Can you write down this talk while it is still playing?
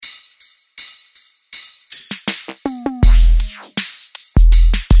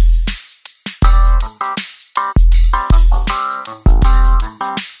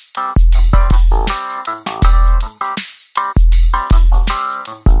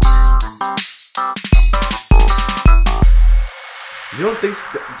You don't think?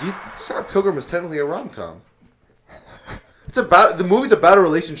 Scott Pilgrim is technically a rom-com. It's about the movie's about a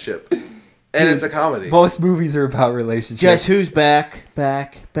relationship, and it's a comedy. Most movies are about relationships. Guess who's back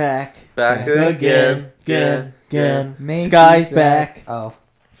again. Sky's back. Oh,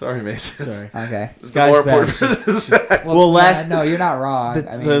 Sorry, Mason. Sorry. okay. Sky's back. Well, no, you're not wrong.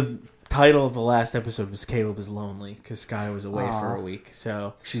 The title of the last episode was Caleb is Lonely because Sky was away for a week.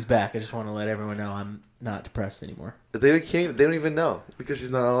 So she's back. I just want to let everyone know I'm not depressed anymore. They don't even know because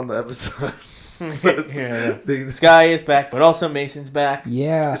she's not on the episode. So Sky is back, but also Mason's back.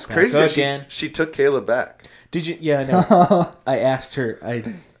 Yeah. It's crazy that she took Caleb back. Did you? Yeah, I know. I asked her. I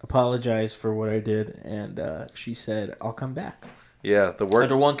apologized for what I did, and she said, I'll come back. Yeah, the work...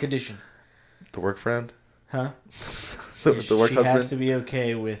 Under one condition. The work friend? Huh? the work husband? She has to be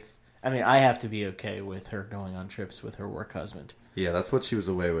okay with... I mean, I have to be okay with her going on trips with her work husband. Yeah, that's what she was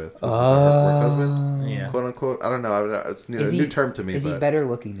away with. Her work husband? Yeah. Quote, unquote. I don't know. It's a new term to me. Is he better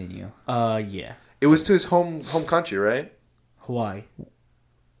looking than you? Yeah. It was to his home country, right? Hawaii.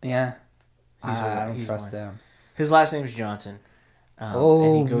 Yeah. I don't he's trust Hawaii. them. His last name's Johnson.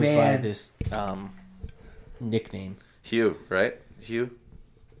 And he goes by this nickname. Hugh, right?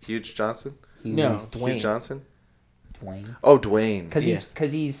 Huge Johnson? No, Dwayne. Hugh Johnson? Dwayne. Oh, Dwayne. Because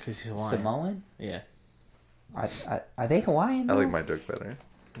he's Hawaiian. Samoan? Yeah. Are they Hawaiian, though? I like my joke better.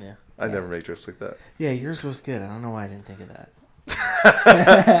 Yeah. I never make jokes like that. Yeah, yours was good. I don't know why I didn't think of that.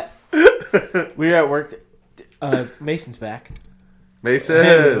 We were at work. Mason's back.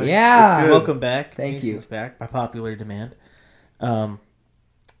 Mason! Yeah! Welcome back. Thank you. Mason's back by popular demand. Did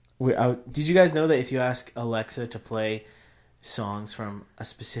you guys know that if you ask Alexa to play songs from a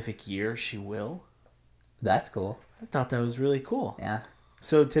specific year, she will? That's cool. I thought that was really cool. Yeah.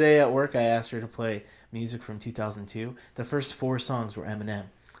 So today at work, I asked her to play music from 2002. The first 4 songs were Eminem.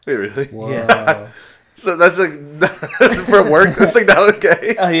 Wait, really? Whoa. Yeah. So that's like... for work, that's like not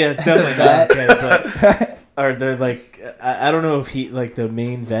okay? Oh, yeah, it's definitely not okay. But, or they're like... I don't know if he... Like, the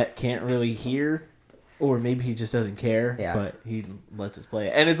main vet can't really hear... Or maybe he just doesn't care, but he lets us play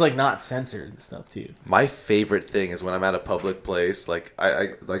it. And it's, like, not censored and stuff, too. My favorite thing is when I'm at a public place, like, I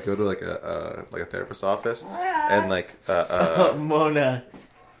go to, like, a therapist's office, and, like, Mona.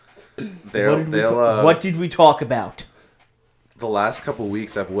 What did we talk about? The last couple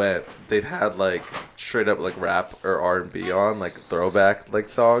weeks they've had, like, straight up, like, rap or R&B on, like, throwback, like,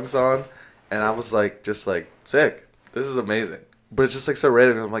 songs on, and I was, like, just, like, sick. This is amazing. But it's just like so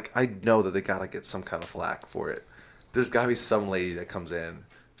random. I'm like, I know that they gotta get some kind of flack for it. There's gotta be some lady that comes in,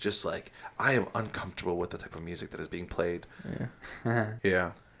 just like, I am uncomfortable with the type of music that is being played. Yeah.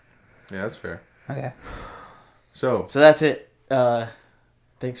 Yeah, that's fair. Okay. So that's it.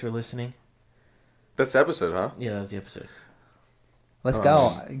 Thanks for listening. That's the episode, huh? Yeah, that was the episode. Let's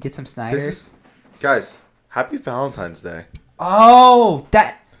go. Get some Snyders. Guys, happy Valentine's Day. Oh,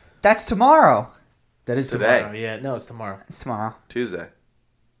 that's tomorrow. That is today. Tomorrow. Yeah, no, it's tomorrow. It's tomorrow. Tuesday.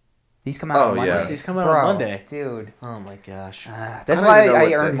 These come out on Monday. Yeah. These come out on Monday. Dude. Oh my gosh. That's why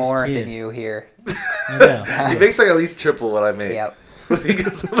I earn more than you here. I know. He makes like at least triple what I make. Yep. When he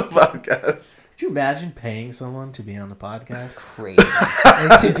goes on the podcast. Could you imagine paying someone to be on the podcast? Crazy.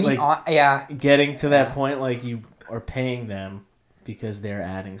 To be like, on, yeah. Getting to that point, like you are paying them because they're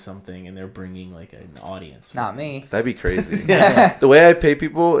adding something and they're bringing like an audience. Not me. That'd be crazy. Yeah. The way I pay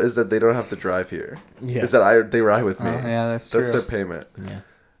people is that they don't have to drive here. Yeah. Is that they ride with me. Yeah, that's true. That's their payment. Yeah.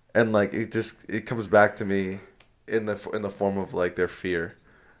 And like it comes back to me in the form of like their fear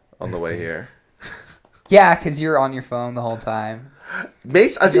on the way here. Yeah, because you're on your phone the whole time. I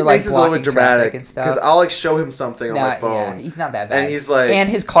think like, Mace is a little bit dramatic because I'll like show him something on my phone. Yeah, he's not that bad. And he's like, and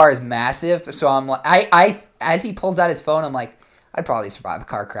his car is massive, so I'm like, I as he pulls out his phone, I'm like, I'd probably survive a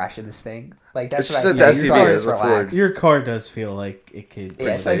car crash in this thing. Like that's what I feel. SUV Just relax. Your car does feel like it could.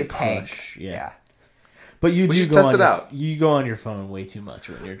 Yeah, it's like a tank. Crush. Yeah. But you do test it out. You go on your phone way too much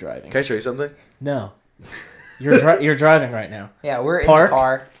when you're driving. Can I show you something? No, you're driving right now. Yeah, we're in the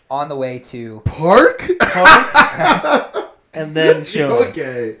car on the way to Park. And then show.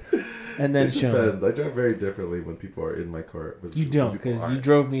 Okay. And then show. Depends. I drive very differently when people are in my car. You don't, because you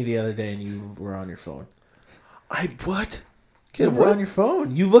drove me the other day and you were on your phone. What? You were on your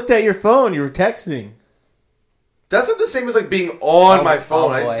phone. You looked at your phone. You were texting. That's not the same as like being on my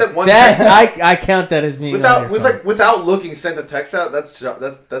phone. I said one. I count that as being on your phone. Without looking, send a text out. That's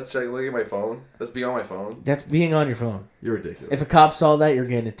looking at my phone. That's being on my phone. That's being on your phone. You're ridiculous. If a cop saw that, you're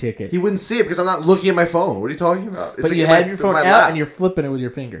getting a ticket. He wouldn't see it because I'm not looking at my phone. What are you talking about? But you had your phone out and you're flipping it with your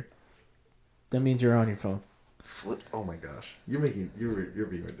finger. That means you're on your phone. Oh my gosh, you're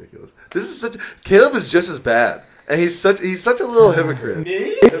being ridiculous. This is Caleb is just as bad, and he's such a little hypocrite.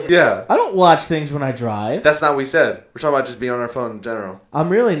 Me? Yeah. I don't watch things when I drive. That's not what we said. We're talking about just being on our phone in general. I'm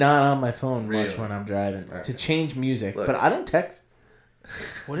really not on my phone much Really? when I'm driving Right. to change music, Look. but I don't text.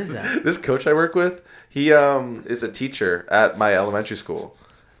 What is that? This coach I work with, he is a teacher at my elementary school,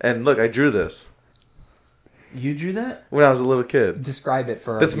 and look, I drew this You drew that? when I was a little kid. Describe it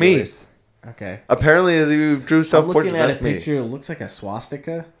for our That's me. viewers. Okay. Apparently, you drew I'm self-portrait. looking at That's a me. picture. It looks like a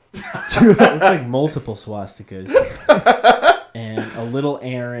swastika. It looks like multiple swastikas. And a little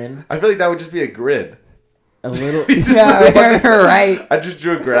Aaron. I feel like that would just be a grid. A little Yeah, right. I just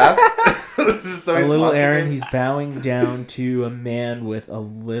drew a graph. Just so a many little swastikas. Aaron. He's bowing down to a man with a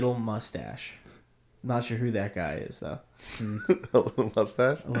little mustache. Not sure who that guy is though. A little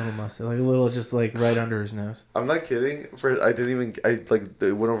mustache. A little mustache, like a little, just like right under his nose. I'm not kidding. It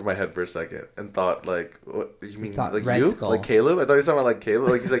went over my head for a second and thought like, what you mean thought like Red you? Skull. Like Caleb? I thought you were talking about like Caleb.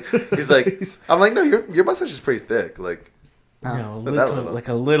 Like he's like I'm like, no, your mustache is pretty thick. Like No, But that little, little. like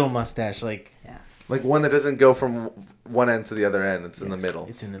a little mustache. Like Yeah. like one that doesn't go from one end to the other end. It's in the middle.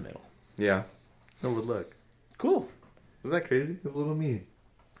 It's in the middle. Yeah. No, but look. Cool. Isn't that crazy? It's a little me.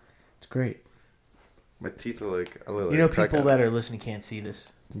 It's great. My teeth are like a little. You know, crack people out. that are listening can't see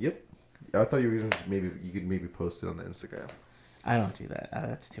this. Yep. I thought you were gonna you could maybe post it on the Instagram. I don't do that.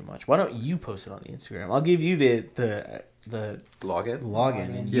 That's too much. Why don't you post it on the Instagram? I'll give you the Login.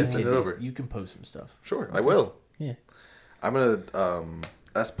 login, and you Yeah, send can it over. You can post some stuff. Sure, I will. Yeah. I'm gonna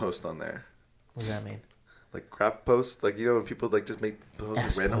S post on there. What does that mean? Like crap post, like when people like just make posts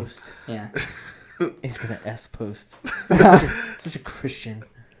S random. post. Yeah. He's gonna S post. Such a Christian.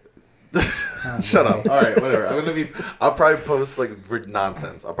 Shut up. All right, whatever. I'll probably post like for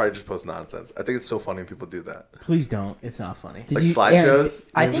nonsense. I'll probably just post nonsense. I think it's so funny when people do that. Please don't. It's not funny. Did Like you- slideshows?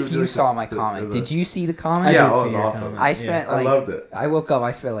 I Maybe think do you like saw this- my comment. the- Did you see the comment? Yeah, did it see was your awesome. comment. I Yeah. spent I like loved it. I woke up.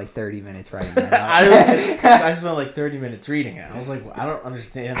 I spent like 30 minutes writing that out. I spent like 30 minutes reading it. I was like, I don't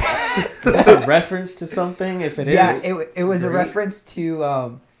understand. Is this a reference to something? If it is, Yeah, it was a great. reference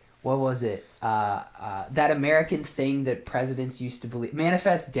to what was it? That American thing that presidents used to believe,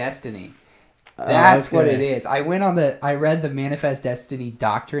 Manifest Destiny. That's what okay. it is. I read the Manifest Destiny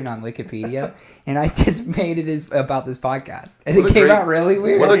doctrine on Wikipedia, and I just made it about this podcast, and What it a came great- out really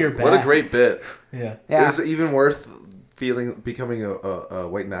weird. What You're a back. great bit. Yeah. Yeah. It's even worth becoming a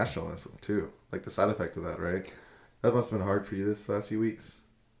white nationalist too. Like the side effect of that, right? That must have been hard for you this last few weeks.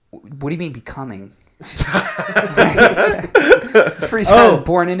 What do you mean becoming? Pretty sure I was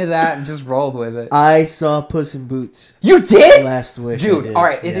born into that and just rolled with it. I saw Puss in Boots. You did, Last Wish, I dude. did, All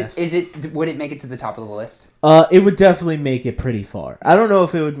right, yes. is it? Would it make it to the top of the list? It would definitely make it pretty far. I don't know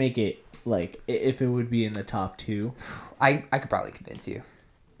if it would make it if it would be in the top 2. I could probably convince you.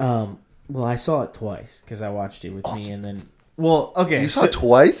 Well, I saw it twice because I watched it with me, and then okay, You saw it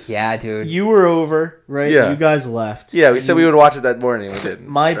twice? Yeah, dude. you were over, right? Yeah. You guys left. Yeah, we And said we would watch it that morning. We didn't.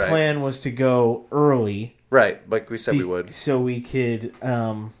 My Right. plan was to go early. Right, like we said we would. So we could,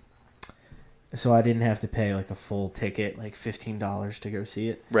 so I didn't have to pay like a full ticket, like $15 to go see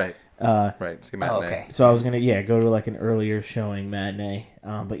it. Right, right. See matinee. okay. So I was gonna, go to like an earlier showing matinee,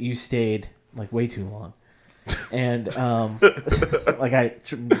 but you stayed like way too long, and like I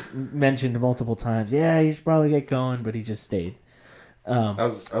mentioned multiple times, you should probably get going, but he just stayed. I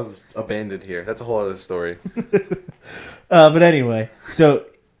was abandoned here. That's a whole other story. But anyway, so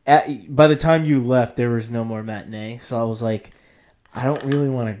by the time you left, there was no more matinee. So I was like, I don't really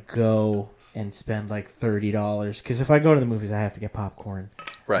want to go and spend like $30 because if I go to the movies, I have to get popcorn.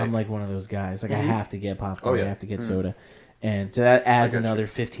 Right. I'm like one of those guys. Like I have to get popcorn. Oh, yeah. I have to get soda, and so that adds I got you. another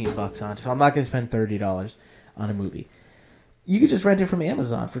 $15 on. So I'm not going to spend $30 on a movie. You could just rent it from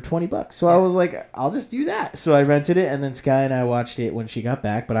Amazon for $20. So I was like, I'll just do that. So I rented it, and then Sky and I watched it when she got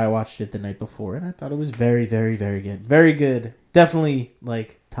back, but I watched it the night before, and I thought it was very, very, very good. Very good. Definitely,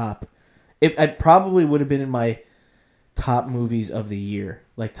 like, top. It probably would have been in my top movies of the year,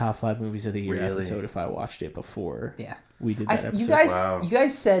 like top 5 movies of the year Really? episode if I watched it before Yeah. we did that episode. You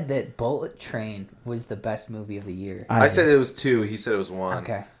guys said that Bullet Train was the best movie of the year. I said it was 2. He said it was 1.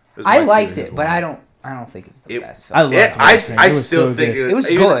 Okay. It was I my liked 2. it, but I don't think it was the best film. I loved Yeah, Bullet Train. I It was still so think good. It was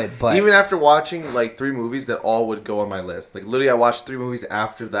even, good, but- even after watching like 3 movies that all would go on my list. Like literally, I watched 3 movies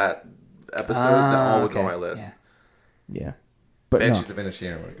after that episode that all would go on my list. Yeah. Yeah. But Banshees no. of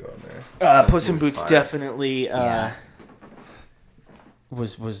Inisherin would go on there. Puss in movie Boots fire. definitely Yeah.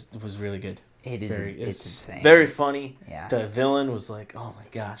 was really good. It is. Very, It's insane. Very funny. Yeah. The villain was like, oh my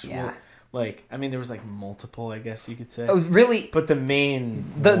gosh. Yeah. Well, like, I mean, there was like multiple, I guess you could say. Oh, really? But the main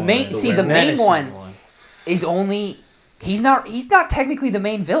The main menacing one is only He's not technically the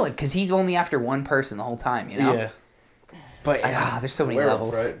main villain because he's only after one person the whole time. You know. Yeah. But there's so many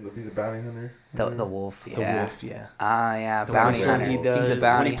Werewolf, levels. right? He's a bounty hunter. The wolf. Yeah. The wolf. Yeah. Yeah. The Bounty whistle hunter. he does He's a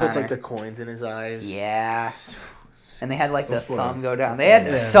bounty when he puts hunter. like the coins in his eyes. Yeah. And they had like the That's funny. thumb go down. They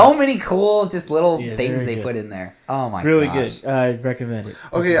had so many cool just little things they good. put in there. Oh my god. Really good. I recommend it.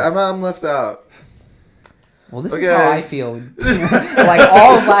 Okay, I'm left out. Well, this is how I feel. Like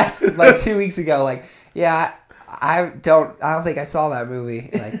all of like 2 weeks ago, like, yeah, I don't think I saw that movie.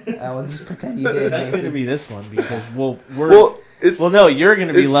 Like, I will just pretend you did. That's going to be this one because no, you're going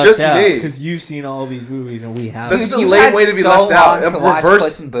to be it's left just out me. because you've seen all these movies and we haven't. That's Dude, a you lame had way to be so left out. long to I'm watch reverse-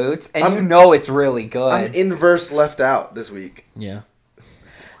 Puss in Boots, and you know it's really good. I'm inverse left out this week. Yeah.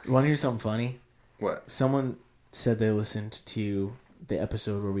 You want to hear something funny? What? Someone said they listened to the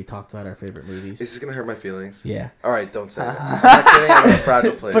episode where we talked about our favorite movies. Is this gonna hurt my feelings? Yeah. All right, don't say it. I'm not kidding. I'm in a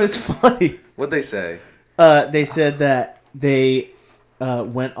fragile place. But it's funny. What'd they say? They said that they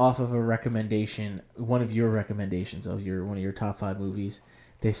went off of a recommendation, one of your recommendations of one of your top 5 movies.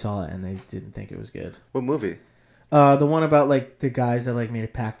 They saw it and they didn't think it was good. What movie? The one about like the guys that like made a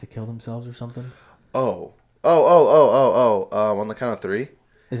pact to kill themselves or something. Oh. On the count of 3.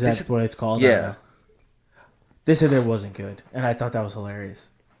 Is that what it's called? Yeah. They said it wasn't good, and I thought that was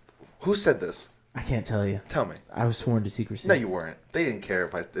hilarious. Who said this? I can't tell you. Tell me. I was sworn to secrecy. No, you weren't. They didn't care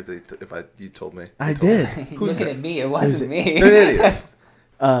if you told me. I did. Who's looking at me? It wasn't me. They're an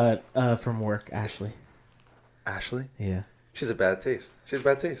idiot. From work, Ashley. Ashley? Yeah. She has a bad taste. She has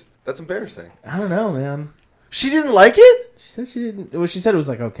bad taste. That's embarrassing. I don't know, man. She didn't like it? She said she didn't. Well, she said it was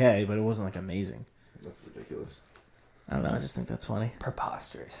like okay, but it wasn't like amazing. That's ridiculous. I don't know. I just think that's funny.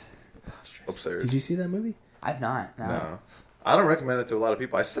 Preposterous. Absurd. Did you see that movie? I've not. No. I don't recommend it to a lot of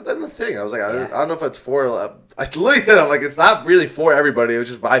people. I said that in the thing. I was like, I don't know if it's for... I literally said it. I'm like, it's not really for everybody. It was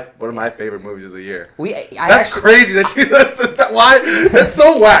just one of my favorite movies of the year. That's crazy that she... Why? That's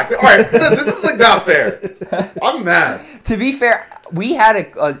so whack. All right, this is like not fair. I'm mad. To be fair, we had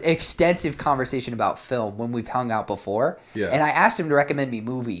an extensive conversation about film when we've hung out before. Yeah. And I asked him to recommend me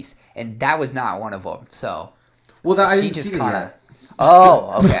movies, and that was not one of them. So... Well, I she didn't just see it kind yet. of...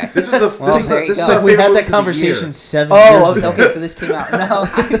 Oh, okay. This was the... Well, there you go. We had that conversation 7 years Oh, ago. okay, so this came out... No,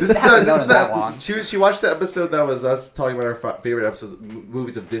 This is I haven't known not, it that long. She watched the episode that was us talking about our favorite episodes,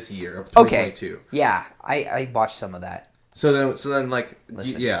 movies of this year, of 2022. Okay. Yeah, I watched some of that. So then, like,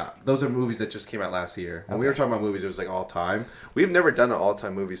 Listen. yeah, those are movies that just came out last year. When we were talking about movies, it was like all time. We've never done an all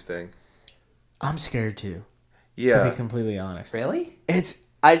time movies thing. I'm scared too. Yeah, To be completely honest. Really?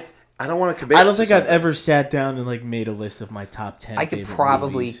 I don't want to commit. I don't to think I've something. ever sat down and like made a list of my top 10. I could favorite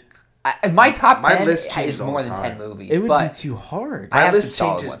probably... movies. My top My 10 list changes is all more the than time. 10 movies. It would but be too hard. I My have list some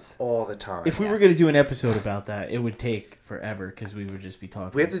solid changes ones. all the time. If we were going to do an episode about that, it would take forever because we would just be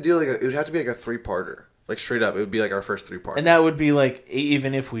talking. We have to do it would have to be like a 3-parter, like straight up. It would be like our first 3-part. And that would be like,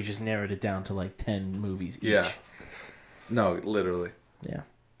 even if we just narrowed it down to like 10 movies each. Yeah. No, literally. Yeah.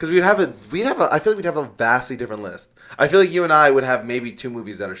 Because I feel like we'd have a vastly different list. I feel like you and I would have maybe 2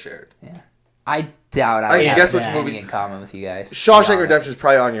 movies that are shared. Yeah. I doubt I I have guess which anything movies- in common with you guys. to be Shawshank honest. Redemption is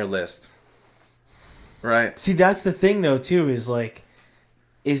probably on your list. Right? See, that's the thing though, too, is like,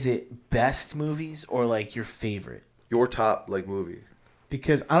 is it best movies or like your favorite? Your top, like, movie.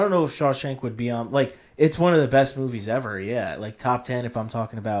 Because I don't know if Shawshank would be on, like, it's one of the best movies ever, yeah. Like, top 10 if I'm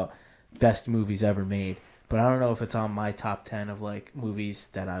talking about best movies ever made. But I don't know if it's on my top 10 of, like, movies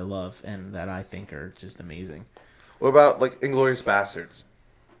that I love and that I think are just amazing. What about, like, Inglourious Bastards?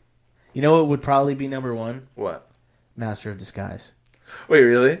 You know what would probably be number 1? What? Master of Disguise. Wait,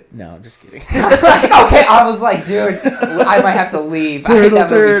 really? No, I'm just kidding. Okay, I was like, dude, I might have to leave. I hate that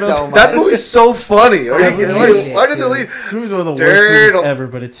movie so much. That movie's so funny. Why did you leave? This movie's one of the worst movies ever,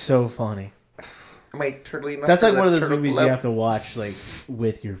 but it's so funny. That's like one of those movies you have to watch like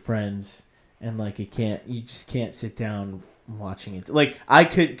with your friends, and like you just can't sit down watching it. Like I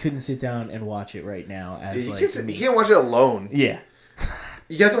couldn't sit down and watch it right now. As You like you can't watch it alone. yeah,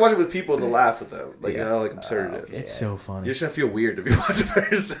 You have to watch it with people to laugh with them. Like, you know how like absurd it is. it's so funny. You're just gonna feel weird if you watch it by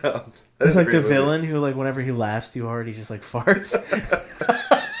yourself. That It's is a like great the movie. villain who like whenever he laughs too hard, he just like farts.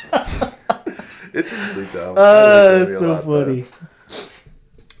 It's really dumb. I like that movie It's a so lot,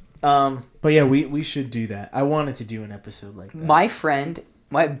 funny. But yeah, we should do that. I wanted to do an episode like that.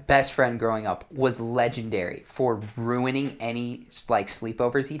 My best friend growing up was legendary for ruining any like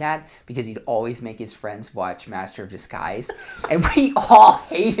sleepovers he'd had because he'd always make his friends watch Master of Disguise, and we all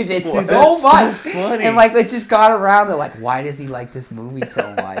hated it so That's much. so funny. And like it just got around to like, why does he like this movie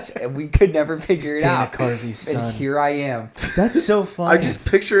so much? And we could never figure it Dana out. Carvey's And son. here I am. That's so funny. I'm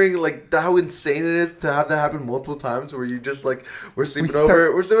just picturing like how insane it is to have that happen multiple times where you just like we're sleeping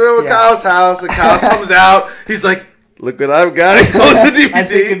start- over Kyle's house and Kyle comes out. He's like, Look what I've got. It's on the DVD. I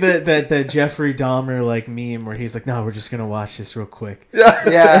think of the Jeffrey Dahmer like meme where he's like, "No, we're just gonna watch this real quick."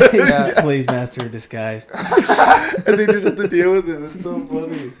 Yeah. He just plays Master of Disguise, and they just have to deal with it. It's so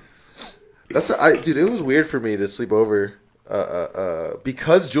funny. Dude. It was weird for me to sleep over.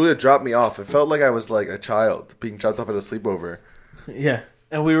 Because Julia dropped me off. It felt like I was like a child being dropped off at a sleepover. Yeah.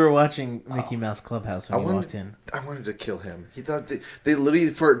 And we were watching Mickey Mouse Clubhouse when he walked in. I wanted to kill him. He thought they literally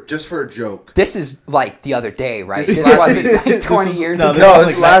for a joke. This is like the other day, right? This wasn't like 20 years ago. No, this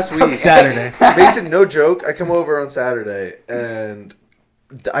was last week. Saturday. Mason, no joke. I come over on Saturday and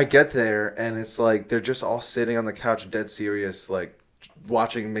I get there and it's like they're just all sitting on the couch, dead serious, like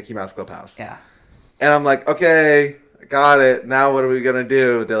watching Mickey Mouse Clubhouse. Yeah. And I'm like, okay, got it. Now what are we gonna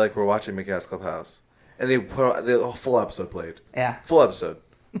do? They're like, we're watching Mickey Mouse Clubhouse. And they put the whole full episode played. Yeah. Full episode.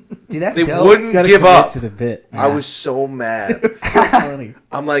 Dude, that's they dope. wouldn't Gotta give up to the bit. I was so mad. So funny.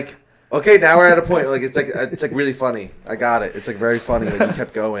 I'm like, okay, now we're at a point. Like it's like really funny. I got it. It's like very funny. Like you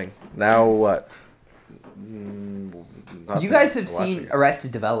kept going. Now what? You guys have seen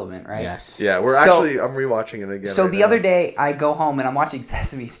Arrested Development, right? Yes. Yeah, I'm rewatching it again. So right the now. other day, I go home and I'm watching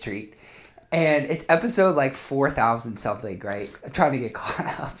Sesame Street. And it's episode like 4,000 something, right? I'm trying to get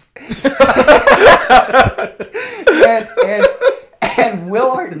caught up. and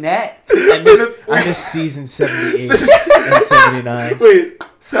Will Arnett. I missed season 78 and 79. Wait.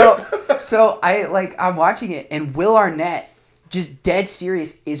 So I'm watching it, and Will Arnett, just dead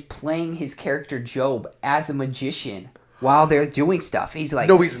serious, is playing his character Job as a magician while they're doing stuff. He's like,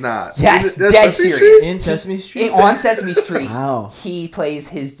 no, he's not. Yes, That's dead Sesame serious. Street? In Sesame Street? On Sesame Street, Wow. he plays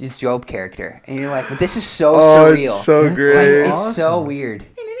his Job character, and you're like, but this is so Oh, surreal. it's so That's great. It's awesome. so weird.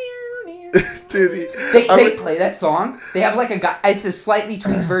 Dude, They play that song. They have like a guy. It's a slightly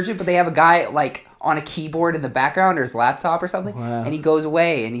tweaked version, but they have a guy like on a keyboard in the background or his laptop or something, Wow. and he goes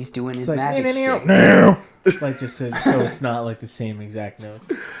away and he's doing his It's like, magic shit. no. Like just so it's not like the same exact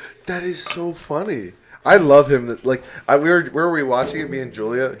notes. that is so funny. I love him. We were rewatching it, me and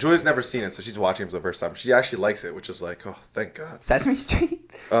Julia. Julia's never seen it, so she's watching it for the first time. She actually likes it, which is like, oh, thank God. Sesame Street.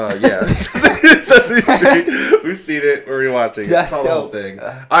 Yeah. Sesame Street. We've seen it. We're rewatching it. That's It's not the whole dope. thing.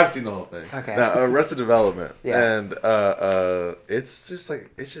 I've seen the whole thing. Okay. Now, Arrested Development. Yeah. And it's just such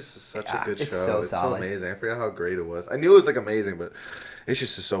a good show. It's so It's solid. so amazing. I forgot how great it was. I knew it was like amazing, but it's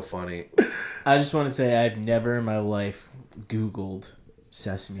just so funny. I just want to say I've never in my life Googled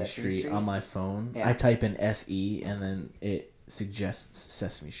Sesame Street on my phone. Yeah. I type in SE and then it suggests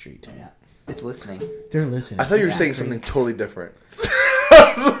Sesame Street to me. Yeah, it's listening. They're listening. I thought you were Exactly. saying something totally different.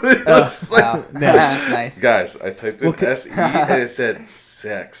 Wow. Nice. Guys, I typed in SE and it said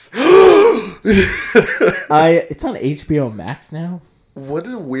sex. It's on HBO Max now. What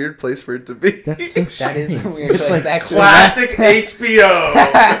a weird place for it to be. That's so That is strange. a weird It's place. like Actually, Classic HBO.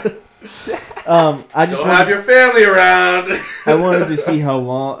 I just Don't have your family around. I wanted to see how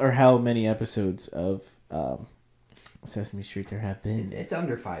long or how many episodes of Sesame Street there have been. it's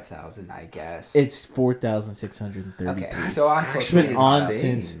under 5,000, I guess. It's 4,630. Okay, so I'm close. It's been to on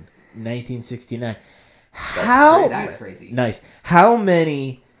insane. since 1969. That's crazy. Nice. How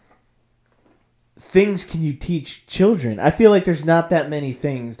many things can you teach children? I feel like there's not that many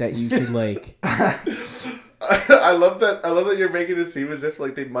things that you could like. I love that. I love that you're making it seem as if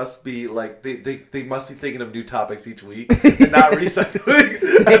like they must be like they must be thinking of new topics each week and not recycling.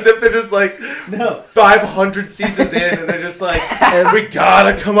 As if they're just like 500 seasons in and they're just like we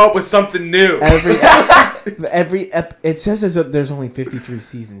gotta come up with something new. It says there's only 53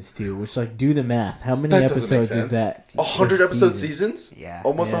 seasons too, which like do the math. How many That doesn't make episodes is sense. that? 100 episode seasons? Yeah.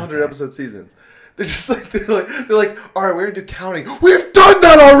 Almost Yeah. 100 episode seasons. They're just like they're like all right, we're gonna do counting. We've done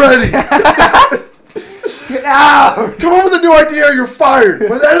that already. Get out! Come up with a new idea, or you're fired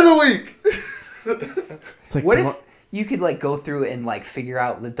by the end of the week. It's like What if you could like go through and like figure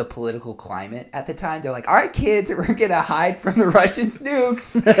out the political climate at the time? They're like, all right, kids, we're gonna hide from the Russian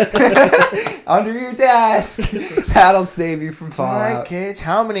nukes under your desk. That'll save you from fallout. Alright, kids,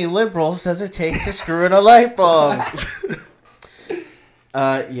 how many liberals does it take to screw in a light bulb?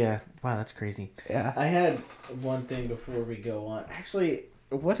 Yeah. Wow, that's crazy. Yeah. I had one thing before we go on. Actually,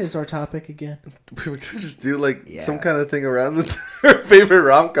 what is our topic again? We could just do like some kind of thing around our favorite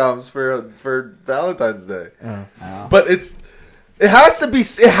rom-coms for Valentine's Day. Oh. But it has to be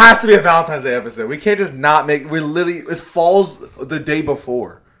a Valentine's Day episode. We can't just not make. It falls the day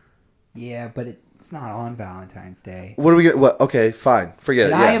before. Yeah, but it's not on Valentine's Day. What are we gonna? What? Okay, fine. Forget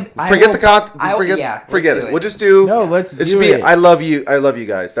it. And Yeah. Forget the content. Forget let's it. do it. We'll just do. No, let's It do should be. it. I love you. I love you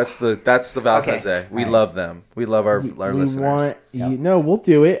guys. That's the Valentine's Okay. Day. We All right. love them. We love our We listeners. want no, we'll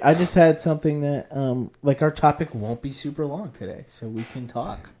do it. I just had something that like our topic won't be super long today, so we can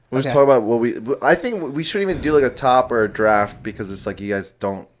talk. We'll just talk about what we. I think we shouldn't even do like a top or a draft because it's like you guys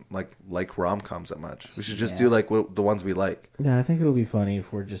don't like rom-coms that much. We should just do like the ones we like. Yeah, I think it'll be funny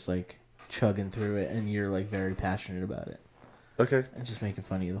if we're just like chugging through it and you're like very passionate about it. Okay. And just making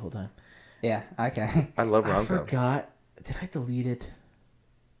fun of you the whole time. Yeah. Okay. I love rom-coms. I forgot. Did I delete it?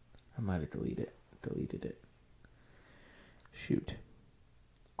 I might have deleted it. Shoot.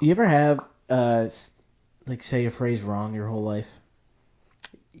 You ever have like say a phrase wrong your whole life?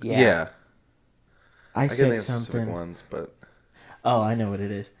 Yeah. I can said think of specific something. ones, but oh, I know what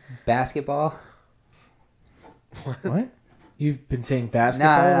it is. Basketball. What? You've been saying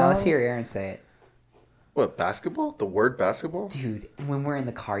basketball? No. Let's hear Aaron say it. What, basketball? The word basketball? Dude, when we're in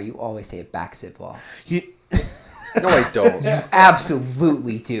the car, you always say basketball. No, I don't. You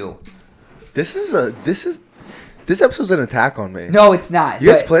absolutely do. This episode's an attack on me. No, it's not. You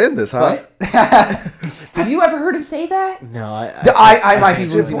guys planned this, huh? Have you ever heard him say that? No, I might be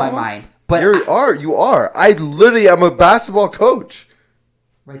losing my mind. But You are. I literally am a basketball coach.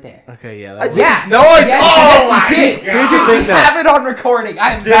 right there. Okay, yeah. No, I don't. Yes, you did. Here's the thing, though. Have it on recording.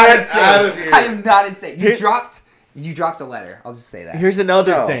 I am Get not out of insane. here. I am not insane. You dropped a letter. I'll just say that. Here's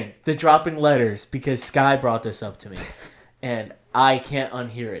another No. thing. The dropping letters, because Sky brought this up to me. And I can't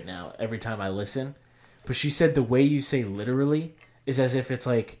unhear it now every time I listen. But she said the way you say literally is as if it's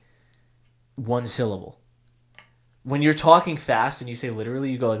like one syllable. When you're talking fast and you say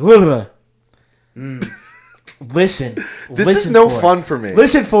literally, you go like, literally. Listen. This is no fun for me.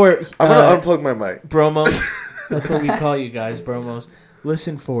 Listen for it. I'm going to unplug my mic. Bromos. That's what we call you guys, Bromos.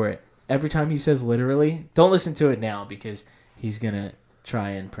 Listen for it. Every time he says literally, don't listen to it now because he's going to try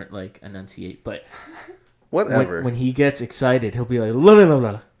and enunciate. But Whatever. when he gets excited, he'll be like, la, la,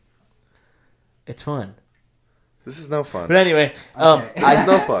 la, la. It's fun. This is no fun. But anyway, This is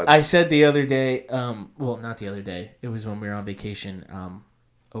no fun. I said the other day, well, not the other day. It was when we were on vacation,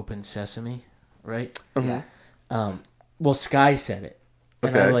 open sesame, right? Yeah. Well, Sky said it.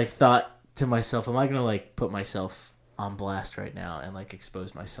 And Okay. I thought to myself, am I going to put myself on blast right now and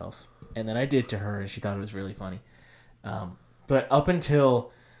expose myself? And then I did to her and she thought it was really funny. But up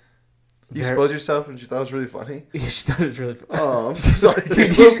until... You exposed yourself and you thought it was really funny? Yeah, she thought it was really funny. Oh, I'm so sorry.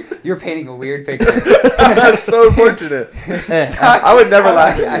 Dude, you're painting a weird picture. That's so unfortunate. I would never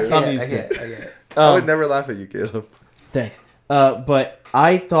laugh at you. I'm used to it. I would never laugh at you, Caleb. Thanks. But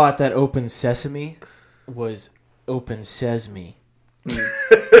I thought that open sesame was open sesame.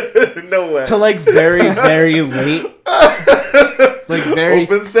 No way. To very, very late. Very...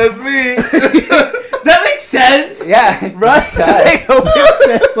 Open sesame. That makes sense. Yeah. Right? Open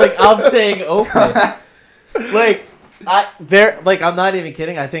sense. I'm saying open. I'm not even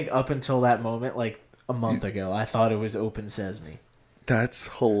kidding. I think up until that moment, a month ago, I thought it was open sesame. That's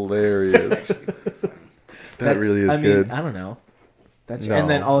hilarious. That really is good. I don't know. And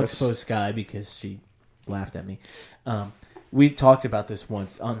then I'll expose Sky because she laughed at me. We talked about this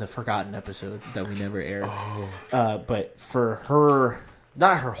once on the forgotten episode that we never aired. But for her,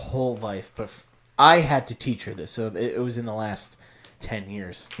 not her whole life, but I had to teach her this. So it was in the last 10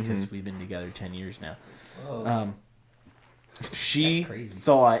 years because we've been together 10 years now. She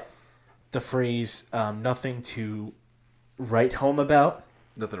thought the phrase nothing to write home about.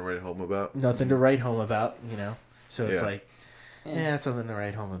 Nothing to write home about. Nothing to write home about, So it's it's something to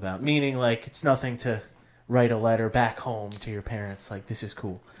write home about. Meaning, it's nothing to write a letter back home to your parents. This is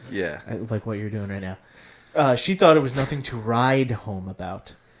cool. Yeah. Like what you're doing right now. She thought it was nothing to ride home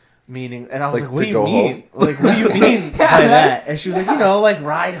about. Meaning, and I was what do you mean? What do you mean by that? And she was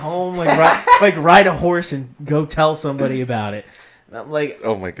ride home, ride a horse and go tell somebody about it. And I'm like,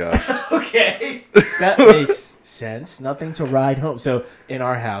 oh my god. Okay, that makes sense. Nothing to ride home. So in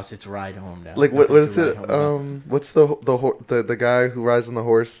our house, it's ride home now. What is it? What's the guy who rides on the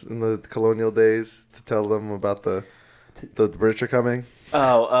horse in the colonial days to tell them about the British are coming?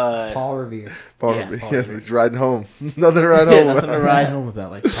 Paul Revere. Paul Revere. He's riding home. Nothing to ride home about. Nothing to ride home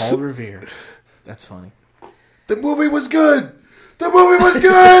about. Paul Revere. That's funny. The movie was good. The movie was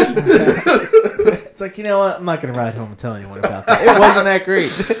good. It's you know what? I'm not going to ride home and tell anyone about that. It wasn't that great.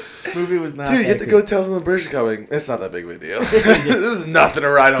 The movie was not. Dude, you have to go tell them the British are coming. It's not that big of a deal. This is nothing to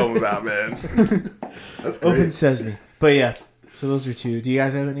write home about, man. That's great. Open sesame. But yeah, so those are two. Do you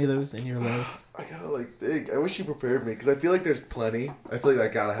guys have any of those in your life? I gotta think. I wish you prepared me because I feel like there's plenty. I feel like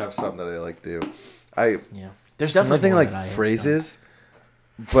I gotta have something that I do. There's definitely nothing phrases,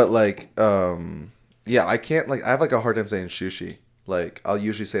 but I can't I have a hard time saying sushi. I'll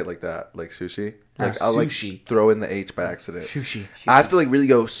usually say it like that, sushi. I'll sushi. Throw in the H by accident. Sushi. I have to really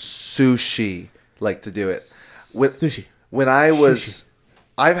go sushi to do it. Sushi. When I was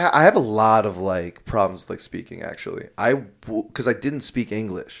I have a lot of like problems with like speaking actually. Because I didn't speak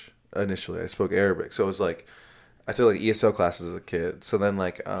English initially. I spoke Arabic, so it was like I took like ESL classes as a kid. So then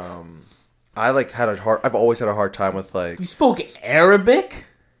like I like had a hard. I've always had a hard time with like. You spoke Arabic?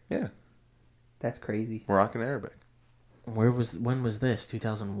 Yeah, That's crazy. Moroccan Arabic. When was this?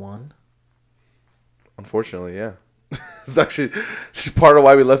 2001. Unfortunately, yeah. It's actually part of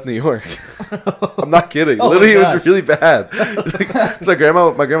why we left New York. I'm not kidding. Literally, it was really bad. Like,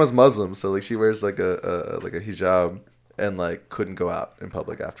 my grandma's Muslim, so like she wears like a hijab and like couldn't go out in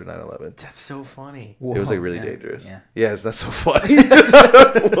public after 9/11. That's so funny. It was like really dangerous. Yeah. Yes, that's so funny.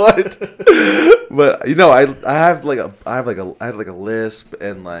 What? But you know, I had like a lisp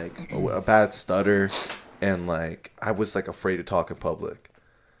and like a bad stutter, and like I was like afraid to talk in public.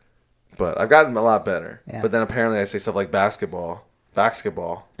 But I've gotten a lot better. Yeah. But then apparently I say stuff like basketball. That's what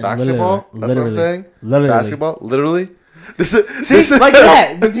I'm Literally. saying. Literally. Basketball. Literally. See, like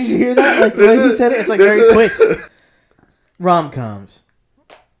that. Did you hear that? Like the way he said it, it's like very quick. Rom-coms,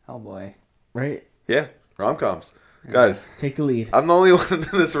 Oh boy. right? Yeah, rom-coms. Guys, Take the lead. I'm the only one in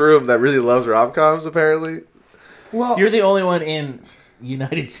this room that really loves rom-coms. Apparently. Well, You're the only one in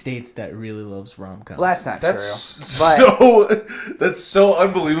United States that really loves rom-coms. well, that's not That's true. that's so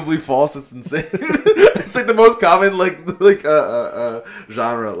unbelievably false. It's insane. It's like the most common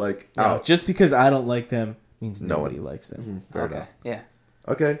genre. Like No, just because I don't like them means No nobody one. likes them. Fair Okay. enough. Yeah.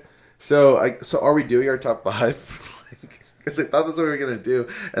 Okay, so are we doing our top 5? Because I thought that's what we were gonna do,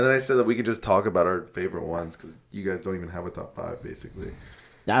 and then I said that we could just talk about our favorite ones because you guys don't even have a top 5, basically.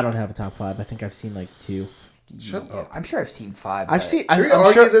 I don't have a top 5. I think I've seen like 2. Shut Yeah, up. I'm sure I've seen 5. I've but- seen. Can we I'm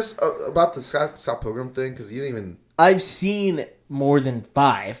argue sure. this about the Scott Pilgrim thing? Because you didn't even. I've seen more than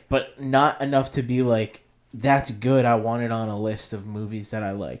 5, but not enough to be like, that's good. I want it on a list of movies that I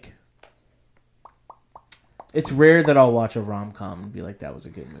like. It's rare that I'll watch a rom-com and be like, that was a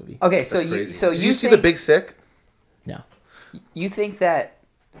good movie. Okay, so That's you crazy. so Did you you see think, The Big Sick? No. you think that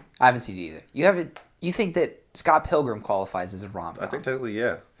I haven't seen it either. You think that Scott Pilgrim qualifies as a rom-com? I think technically,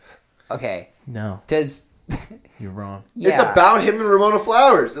 yeah. Okay. No. Does You're wrong. yeah. It's about him and Ramona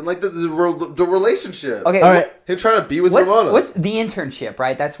Flowers and like the relationship. Okay. All right. Him trying to be with Ramona. What's the internship,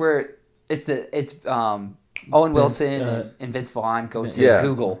 right? That's where it's Owen Wilson Vince, and Vince Vaughn go to Yeah.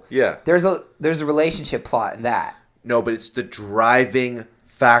 Google. Yeah. There's a relationship plot in that. No, but it's the driving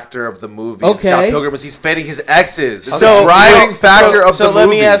factor of the movie. Okay. Scott Pilgrim is he's fighting his exes. It's So- the driving factor of the So movie. let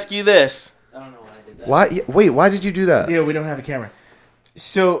me ask you this. I don't know why I did that. Why? Wait, why did you do that? Yeah, we don't have a camera.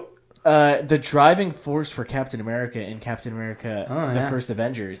 So, the driving force for Captain America in Captain America: The First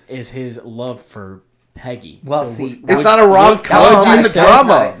Avengers is his love for Peggy. Well, So see, It's not a rom-com. Would you It's a say-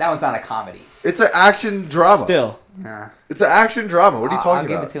 drama. That was not a comedy. It's an action drama. Still, Nah. It's an action drama. What are you I'll talking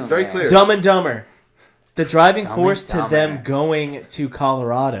give about? it to him, Very man. clear. Dumb and Dumber. The driving Dumb force and to them Dumber. going to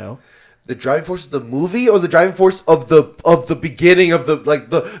Colorado. The driving force of the movie or the driving force of the beginning of the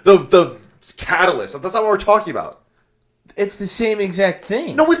catalyst. That's not what we're talking about. It's the same exact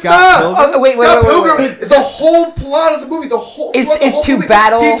thing. No, it's Scott not. Pilgrim? Oh, wait, Scott wait, Pilgrim, wait. the whole plot of the movie, Is throughout the whole to movie,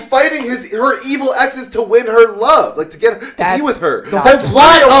 battle- He's fighting her evil exes to win her love, like to get to That's be with her. not The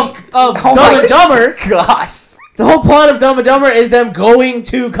plot of Oh Dumb my and Dumber. Gosh. The whole plot of Dumb and Dumber is them going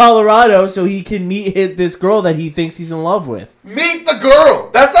to Colorado so he can meet this girl that he thinks he's in love with. Meet the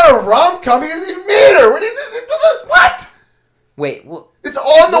girl. That's not a rom-com. He doesn't even meet her. What? Wait, well, It's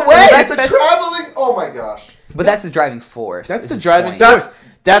on the way. Well, It's a traveling. Oh my gosh. but that's the driving force. That's is the his driving point. force.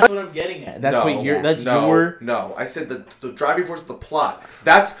 That's what I'm getting at. That's what you're. That's no, your. No, I said the driving force of the plot.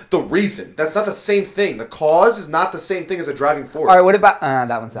 That's the reason. That's not the same thing. The cause is not the same thing as a driving force. All right, what about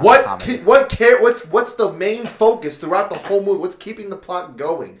that one's not a comedy. What's the main focus throughout the whole movie? What's keeping the plot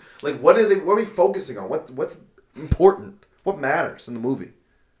going? Like what are we focusing on? What's important? What matters in the movie?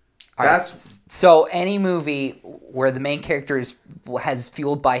 All right, That's so any movie where the main character has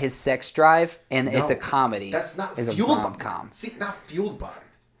fueled by his sex drive and it's a comedy. That's not is fueled a by. rom-com. See, not fueled by.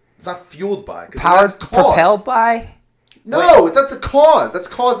 It's not fueled by. 'Cause Powered, that's cause. propelled by. No, that's a cause. That's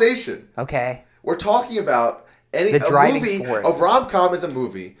causation. Okay. We're talking about a driving movie. force. A rom-com is a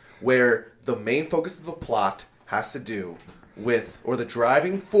movie where the main focus of the plot has to do with, or the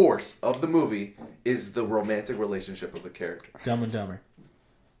driving force of the movie is the romantic relationship of the character. Dumb and Dumber.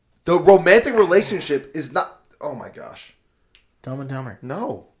 The romantic relationship is not. Oh my gosh. Dumb and Dumber.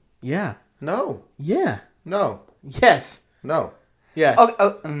 No. Yeah. No. Yeah. No. Yes. No. Yes.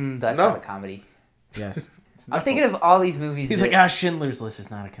 That's No. not a comedy. Yes. I'm thinking of all these movies. He's like, Schindler's List is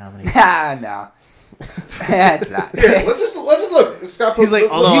not a comedy. No. That's not. Here, let's just look. Scott Pilgrim. He's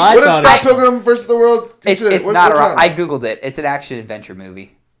like, although what I is thought Scott it- Pilgrim versus the World? It's What not a rom. genre? I googled it. It's an action adventure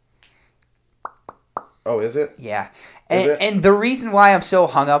movie. Oh, is it? Yeah, And the reason why I'm so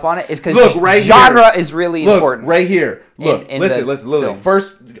hung up on it is because right genre here. is really Look, important. right here. Look, in listen. the Literally. film.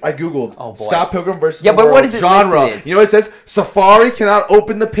 First, I googled Scott Pilgrim versus the but World what is it genre. listed as? You know what it says? Safari cannot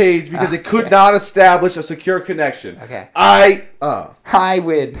open the page because it could not establish a secure connection. Okay. I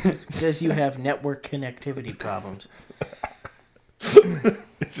win. It says you have network connectivity problems.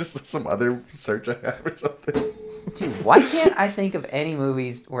 It's just some other search I have or something. Dude, why can't I think of any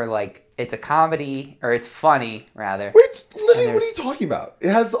movies where like it's a comedy or it's funny rather? Wait, literally, what are you talking about?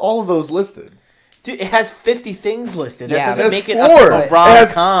 It has all of those listed. Dude, it has 50 things listed. That Yeah, doesn't that's make it four. a It has-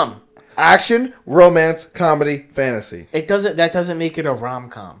 rom-com. Action, romance, comedy, fantasy. That doesn't make it a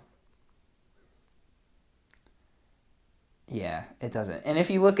rom-com. Yeah, it doesn't. And if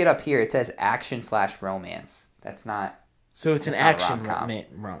you look it up here, it says action/romance. That's not. So it's an It's not a action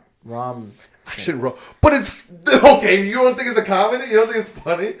rom-com. rom. Action, but it's okay. You don't think it's a comedy? You don't think it's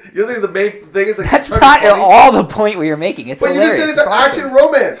funny? You don't think the main thing is like That's trying not to be funny? all the point we were making. It's But hilarious. you just said it's an awesome. action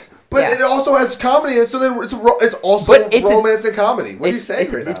romance, but Yeah. it also has comedy, and so then it's also But it's romance and comedy. What are you saying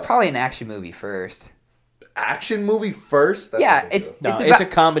it's, right it's now? probably an action movie first. Action movie first? That's Yeah, ridiculous. No, It's it's, about- a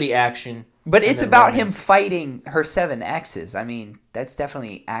comedy action. But and it's then about romance. him fighting her 7 exes. I mean, that's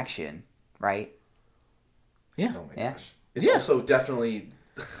definitely action, right? Yeah. Oh my Yeah. gosh. It's Yeah. also definitely.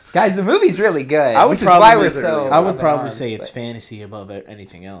 Guys, the movie's really good. I would which is why probably we're say- so. I would up in probably arms, say it's but- fantasy above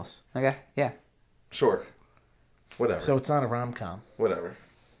anything else. Okay, yeah. Sure. Whatever. So it's not a rom-com. Whatever.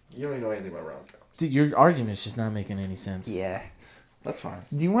 You don't even know anything about rom-coms. Dude, your argument's just not making any sense. Yeah. That's fine.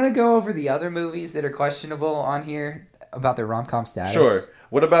 Do you want to go over the other movies that are questionable on here about their rom-com status? Sure.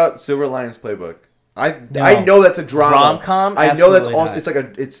 What about Silver Linings Playbook? No. I know that's a drama. Rom-com? I know that's Absolutely also not. it's like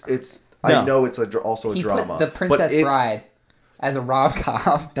a it's. No. I know it's also a He drama. put The Princess but it's- Bride as a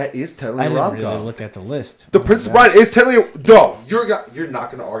rom-com. That is I technically a didn't rom-com. really look at the list. The Princess Bride is technically no. You're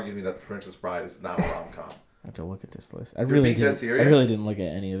not going to argue me that The Princess Bride is not a rom-com. I have to look at this list. being dead didn't. serious? I really didn't look at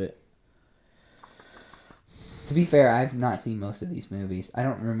any of it. To be fair, I've not seen most of these movies. I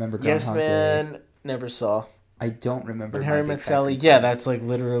don't remember Yes Groundhog Day. Man, never saw. I don't remember. And My Harry Big Met Fat Sally. Greek Yeah, Family. that's like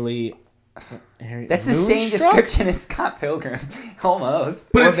literally. That's the same Moonstruck? description as Scott Pilgrim,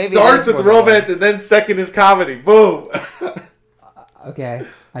 almost. But Or it maybe starts has with more than romance and then second is comedy. Boom. one. Okay,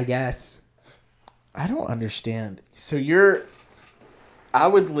 I guess. I don't understand. So you're. I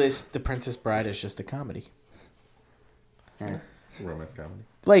would list The Princess Bride as just a comedy. Romance comedy.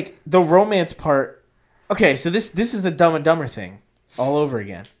 Like the romance part. Okay, so this is the Dumb and Dumber thing all over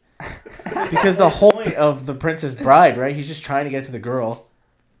again. Because the whole point of The Princess Bride, right? He's just trying to get to the girl.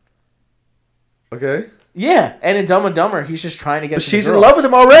 Okay. Yeah, and in Dumb and Dumber, he's just trying to get But to she's the in girl. love with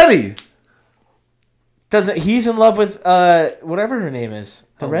him already. He's in love with whatever her name is,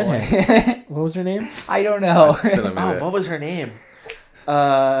 the redhead. What was her name? I don't know. Oh, what was her name?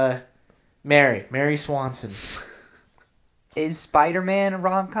 Mary Swanson. Is Spider-Man a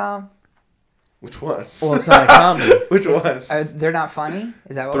rom-com? Which one? Well, it's not a comedy. Which one? They're not funny?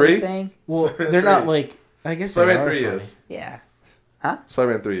 Is that what Three? we're saying? Well, Spider-Man they're not 3. like. I guess they Spider-Man are 3 funny. is. Yeah.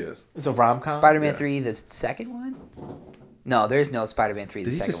 Spider-Man 3 is. It's a rom com. Spider-Man Yeah. 3, the second one? No, there's no Spider-Man 3,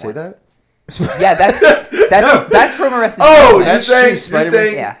 the Did you second just say one. that? Yeah, that's from Arrested Oh, Development. That's you're true, saying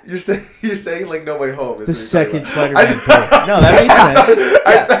Spider-Man. Yeah. you're saying like No Way Home. Is The what second you're talking Spider-Man 3. No, that makes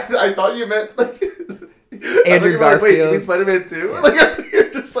sense. I thought you meant like Andrew Like, wait, you mean Garfield. Spider-Man 2? Like you're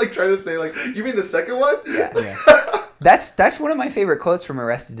just like trying to say like you mean the second one? Yeah. Yeah. That's one of my favorite quotes from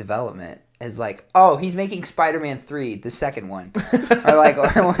Arrested Development. Is like, oh, he's making Spider-Man 3, the second one, or like, or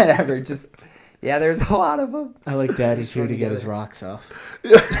whatever. Just yeah, there's a lot of them. I like Daddy's here to get his rocks off.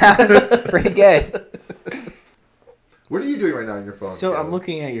 Sounds pretty good. What are you doing right now on your phone? So I'm Caleb?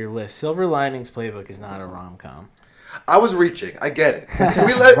 looking at your list. Silver Linings Playbook is not a rom com. I was reaching. I get it. Can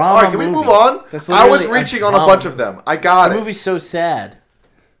we, drama all right, can we move movie. on? That's I was literally a reaching on a drama. bunch of them. I got The it. movie's so sad,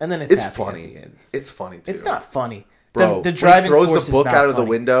 and then it's It's happy funny. at the end. It's funny too. It's not funny. Bro, the driving when he force throws the book is not out of the funny.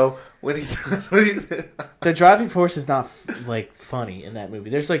 window. When he The driving force is not like funny in that movie.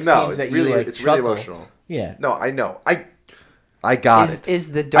 There's like no, scenes it's that really you like it's chuckle. really emotional. Yeah. No, I know. I got it.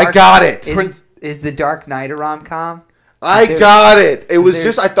 Is the Dark, I got it. Is the Dark Knight a rom-com? I got it. It was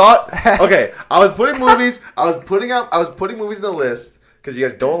there's- just I thought okay. I was putting movies. I was putting movies in the list because you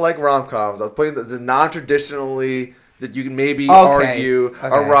guys don't like rom-coms. I was putting the non-traditionally that you can maybe argue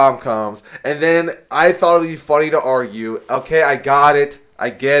are rom-coms, and then I thought it would be funny to argue. Okay, I got it. I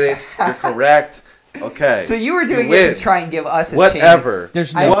get it. You're correct. Okay. So you were doing it to try and give us a Whatever.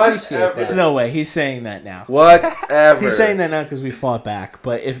 chance. I appreciate that. There's no way he's saying that now. Whatever. He's saying that now because we fought back.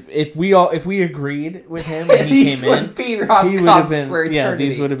 But if we agreed with him and he came in, he would have been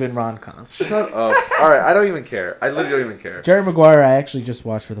these would have been rom-coms. Shut up. All right, I don't even care. I literally don't even care. Jerry Maguire, I actually just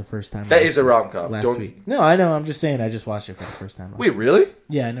watched for the first time. That is a rom-com. Last week. No, I know. I'm just saying. I just watched it for the first time. Wait, really?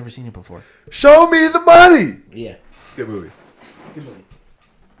 Yeah, I never seen it before. Show me the money. Yeah, good movie. Good movie.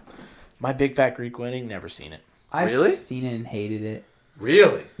 My Big Fat Greek Wedding, never seen it. I've really? seen it and hated it.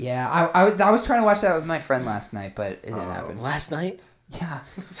 Really? Yeah, I was trying to watch that with my friend last night, but it didn't happen. Last night? Yeah.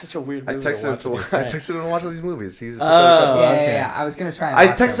 It's such a weird movie. I texted him to watch all these movies. He's yeah. I was going to try and I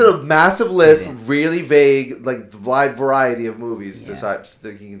texted a massive list, really vague, like wide variety of movies to decide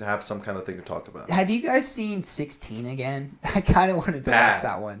that he can have some kind of thing to talk about. Have you guys seen 16 again? I kind of wanted to watch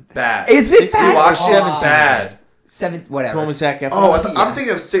that one. Bad. Is it bad? Watch 17. Bad. Whatever. The one with Zac Efron. Oh, I'm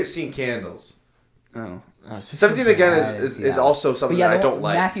thinking of 16 Candles. Oh. 17 again is also something that I don't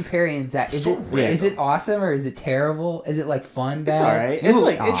like. Matthew Perry and Zach. Is it awesome or is it terrible? Is it like fun? Bad? It's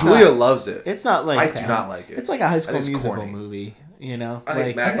alright. It's Julia loves it. It's not like I do not like it. It's like a High School Musical movie. You know, I think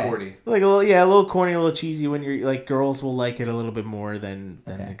it's mad corny. Like a little corny, a little cheesy. When you're like, girls will like it a little bit more than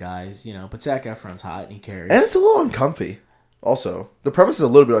the guys. You know, but Zac Efron's hot and he carries. And it's a little uncomfy. Also, the premise is a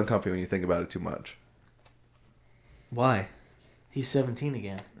little bit uncomfy when you think about it too much. Why? He's 17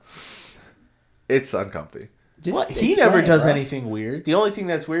 again. It's uncomfy. He never does anything weird. The only thing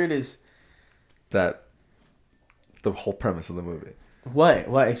that's weird is that the whole premise of the movie. What?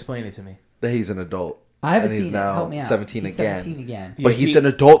 Explain it to me. That he's an adult. I haven't seen it. Now Help me out. 17 he's again. 17 again. But he's an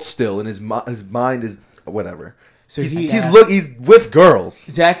adult still, and his mind is whatever. So he's with girls.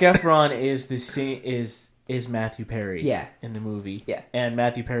 Zac Efron is the same is Matthew Perry. Yeah. In the movie. Yeah. And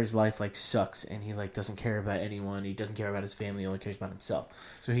Matthew Perry's life like sucks, and he like doesn't care about anyone. He doesn't care about his family. He only cares about himself.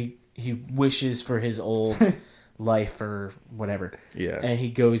 So he wishes for his old life or whatever. Yeah. And he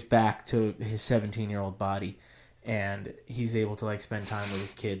goes back to his 17-year-old body, and he's able to like spend time with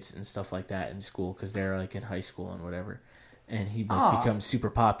his kids and stuff like that in school because they're like in high school and whatever. And he becomes super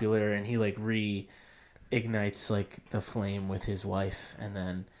popular, and he like reignites like the flame with his wife, and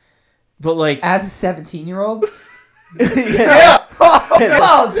then, but like as a 17-year-old. Yeah.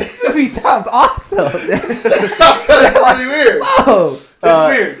 Oh, this movie sounds awesome. That's really weird. Oh.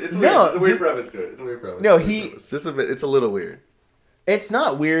 It's weird. It's weird. No, it's a weird premise to it. It's a weird premise. No, it's just a bit. It's a little weird. It's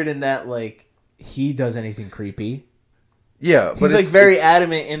not weird in that like he does anything creepy. Yeah, he's like very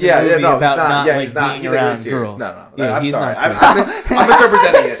adamant in the movie about not like being around girls. No. Yeah, I'm he's sorry. not. I'm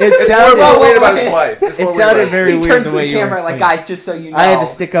misrepresenting it. It sounded more weird about his wife. It sounded very weird the way you were explaining. Like, guys, just so you know, I had to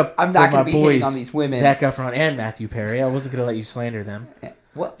stick up. I'm not going to be hitting on these women. Zac Efron and Matthew Perry. I wasn't going to let you slander them. Yeah.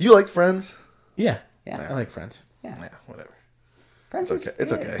 Well, you liked Friends? Yeah, I like Friends. Yeah, whatever. Friends it's okay.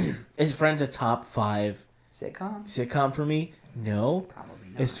 It's okay. Is Friends a top 5 sitcom for me? No. Probably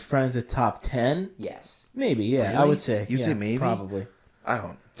not. Is Friends a top 10? Yes. Maybe, yeah. Really? I would say. You'd say maybe? Probably. I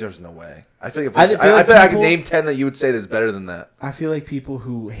don't. There's no way. I feel like I I could name 10 that you would say that's better than that. I feel like people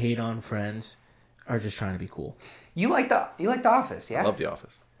who hate on Friends are just trying to be cool. You like The Office, yeah? I love The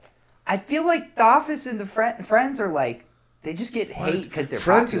Office. I feel like The Office and the Friends are like they just get hate because they're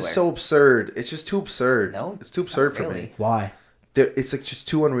Friends popular. is so absurd. It's just too absurd. No, it's too absurd for really. me. Why? It's like just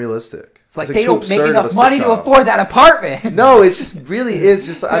too unrealistic. It's like they don't make enough money to afford that apartment. No, it just really is.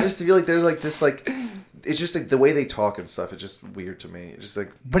 Just I just feel like they're like just like. It's just like the way they talk and stuff. It's just weird to me. It's just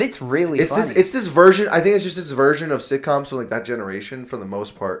like, but it's really funny. It's this version. I think it's just this version of sitcoms from like that generation. For the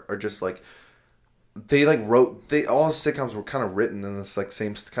most part, are just like they like wrote. All sitcoms were kind of written in this like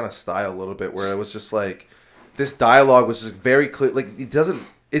same kind of style a little bit, where it was just like this dialogue was just very clear. Like it doesn't.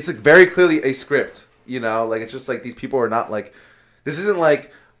 It's like very clearly a script. You know, like it's just like these people are not like. This isn't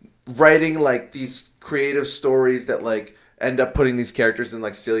like writing like these creative stories that like end up putting these characters in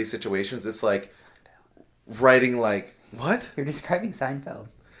like silly situations. It's like. Writing like what? You're describing Seinfeld.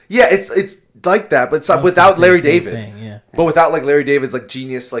 Yeah, it's like that, but it's without Larry David. Thing, yeah. But without like Larry David's like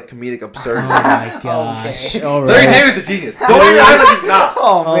genius, like comedic absurdity. Oh my gosh! Okay. All right. Larry David's a genius. Don't even act like he's not.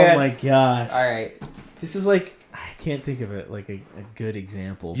 Oh man! Oh my gosh! All right. This is like I can't think of it like a good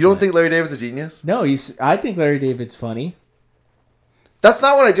example. You don't think Larry David's a genius? No, I think Larry David's funny. That's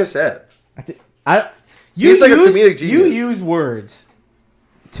not what I just said. He's like a comedic genius. You use words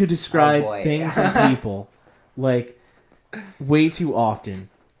to describe things and people like way too often.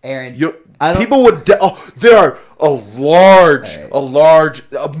 Aaron, people would. There are a large.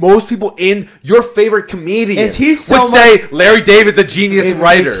 Most people in your favorite comedian if he's so would say Larry David's a genius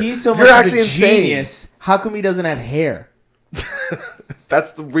writer. If he's so You're much actually of a insane. genius, how come he doesn't have hair?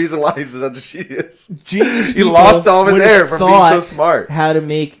 That's the reason why he's such a genius. Genius. He lost all of his hair from being so smart. How to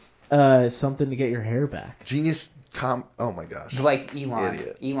make something to get your hair back. Genius. Oh my gosh. Like Elon.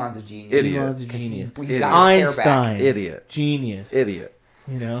 Idiot. Elon's a genius. Idiot. Elon's a genius. He got his hair back. Einstein. Idiot. Genius. Idiot.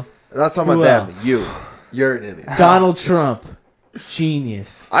 You know? I'm not talking Who about else? them. You. You're an idiot. Donald Trump.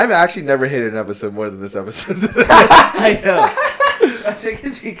 Genius. I've actually never hated an episode more than this episode. I know. I think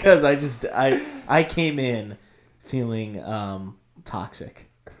it's because I came in feeling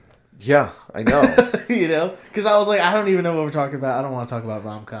toxic. Yeah, I know. You know? Because I was like, I don't even know what we're talking about. I don't want to talk about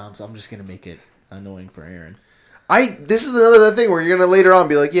rom-coms. I'm just going to make it annoying for Aaron. This is another thing where you're going to later on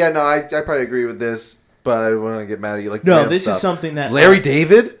be like, yeah, no, I probably agree with this, but I want to get mad at you. Like, no, this is something that... Larry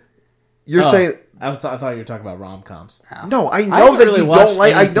David? You're saying... I thought you were talking about rom-coms. No, I know that you don't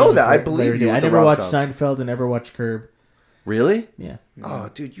like... I know that. I believe you. I never watched Seinfeld and never watched Curb. Really? Yeah. Oh,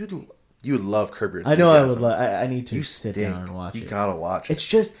 dude, you would love Curb Your I Enthusiasm. know I would love... I need to sit down and watch it. You gotta watch it. It's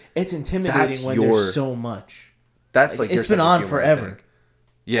just... It's intimidating when there's so much. That's like it's been on forever.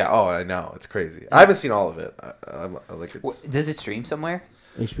 Yeah, oh, I know. It's crazy. I haven't seen all of it. I like it. Does it stream somewhere?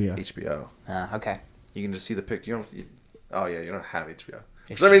 HBO. Okay. You can just see the picture. You don't have HBO.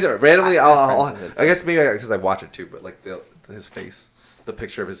 For some reason, randomly, I guess maybe because I watch it too, but like his face, the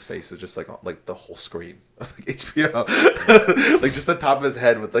picture of his face is just like the whole screen of like HBO, like just the top of his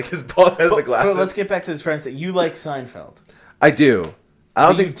head with like his bald head and the glasses. But let's get back to his Friends. That you like Seinfeld. I do. I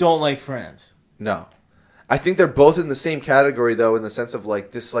don't think you don't like Friends. No, I think they're both in the same category though, in the sense of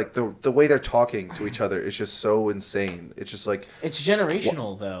like this, like the way they're talking to each other is just so insane. It's just like it's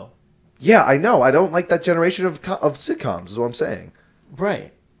generational though. Yeah, I know. I don't like that generation of sitcoms. Is what I'm saying.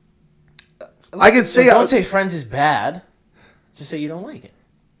 Right. I could say don't say Friends is bad. Just say you don't like it.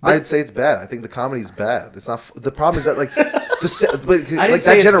 I'd say it's bad. I think the comedy's bad. It's not. The problem is that like I didn't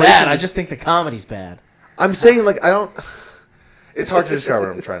say it's bad. I just think the comedy's bad. I'm saying like I don't. It's hard to describe what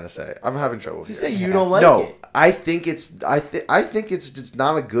I'm trying to say. I'm having trouble. Just say you don't like it. I think it's. I think it's just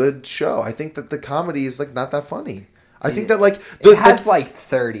not a good show. I think that the comedy is like not that funny. I think that like it has like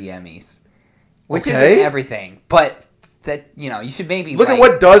 30 Emmys, which isn't everything, but. That you should maybe look at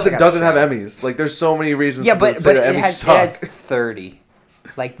what does and doesn't have Emmys. Like, there's so many reasons. Yeah, but it has 30.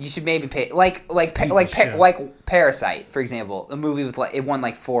 Like, you should maybe pay like Parasite, for example, a movie with it won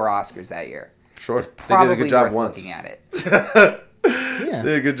like 4 Oscars that year. Sure, they did a good job once. Looking at it. Yeah, they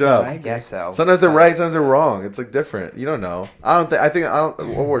did a good job. I guess so. Sometimes they're right, sometimes they're wrong. It's like different. You don't know. I think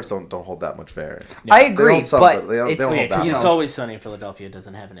awards don't hold that much fair. Yeah. I agree, but they don't hold that much. It's Always Sunny in Philadelphia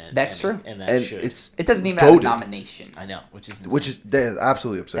doesn't have an Emmy. That's true, and that should. It doesn't even have a nomination. I know, which is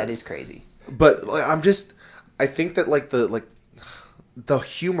absolutely absurd. That is crazy. But like, I think that the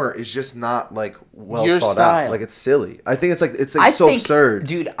humor is just not like well thought out. Like it's silly. I think it's so absurd.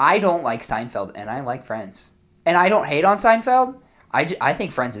 Dude, I don't like Seinfeld and I like Friends. And I don't hate on Seinfeld. I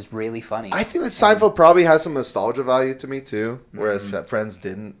think Friends is really funny. I think that Seinfeld probably has some nostalgia value to me too, whereas Friends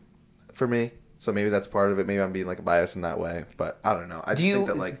didn't for me. So maybe that's part of it. Maybe I'm being like biased in that way, but I don't know. I just think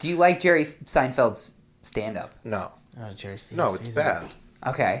that like. Do you like Jerry Seinfeld's stand-up? No. Oh, Jerry. No, it's bad.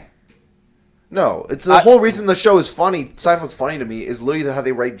 Okay. No, it's the whole reason the show is funny. Seinfeld's funny to me is literally how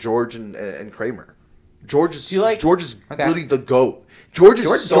they write George and Kramer. George is literally the GOAT. George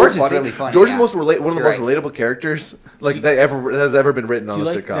is really funny. George is one of the most relatable characters that has ever been written on a sitcom.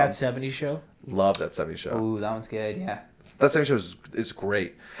 Do you like That 70s Show? Love That 70s Show. Ooh, that one's good. Yeah. That 70s Show is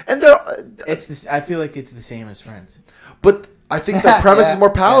great, and I feel like it's the same as Friends, but I think the premise is more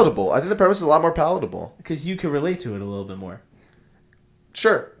palatable. Yeah. I think the premise is a lot more palatable because you can relate to it a little bit more.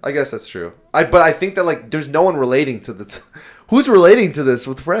 Sure, I guess that's true. But I think that like there's no one relating to this. Who's relating to this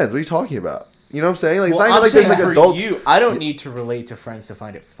with Friends? What are you talking about? You know what I'm saying? Like, well, it's not like there's like adults. I don't need to relate to Friends to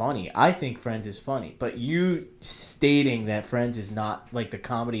find it funny. I think Friends is funny, but you stating that Friends is not like the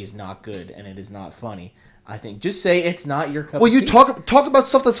comedy is not good and it is not funny. I think just say it's not your cup. Well, of you tea. talk about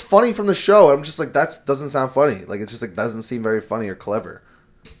stuff that's funny from the show. I'm just like that doesn't sound funny. Like it's just like doesn't seem very funny or clever.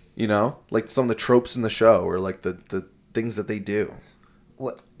 You know, like some of the tropes in the show or like the things that they do.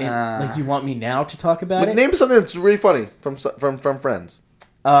 What? Like you want me now to talk about it? Name something that's really funny from Friends.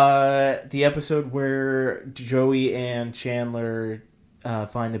 The episode where Joey and Chandler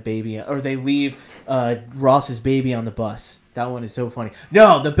find the baby, or they leave Ross's baby on the bus. That one is so funny.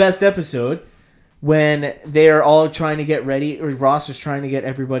 No, the best episode when they are all trying to get ready, or Ross is trying to get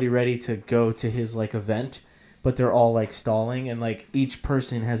everybody ready to go to his like event, but they're all like stalling, and like each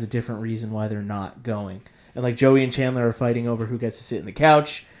person has a different reason why they're not going. And like Joey and Chandler are fighting over who gets to sit in the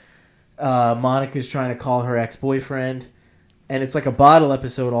couch. Monica's trying to call her ex-boyfriend. And it's like a bottle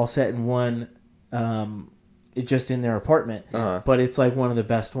episode all set in one, just in their apartment. Uh-huh. But it's like one of the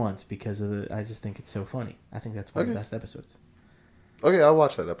best ones because I just think it's so funny. I think that's one of the best episodes. Okay, I'll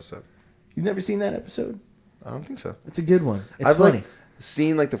watch that episode. You've never seen that episode? I don't think so. It's a good one. It's funny.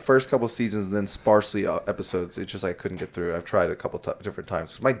 seeing like the first couple seasons and then sparsely episodes, it's just I couldn't get through. I've tried a couple different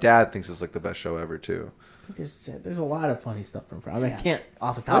times. My dad thinks it's like the best show ever too. I think there's a lot of funny stuff from Friends. I mean, I can't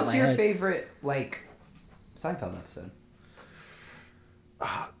off the top of my head. What's your favorite like Seinfeld episode?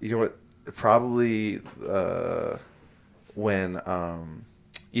 You know what? Probably when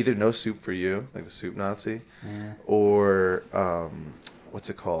either No Soup for You, like the soup Nazi, or what's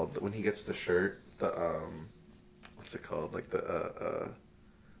it called? When he gets the shirt, what's it called? Like the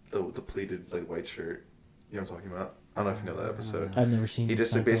pleated like white shirt. You know what I'm talking about? I don't know if you know that episode. I've never seen. He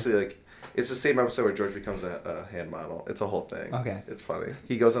just like, basically like it's the same episode where George becomes a hand model. It's a whole thing. Okay, it's funny.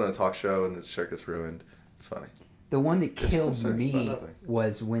 He goes on a talk show and his shirt gets ruined. It's funny. The one that killed me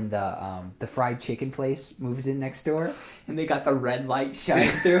was when the fried chicken place moves in next door, and they got the red light shining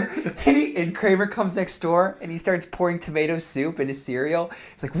through, and Kramer comes next door, and he starts pouring tomato soup in his cereal.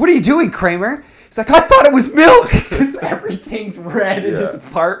 He's like, "What are you doing, Kramer?" He's like, "I thought it was milk," because everything's red in his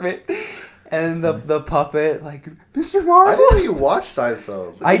apartment. And the puppet, like, Mr. Marvel. I didn't know you watched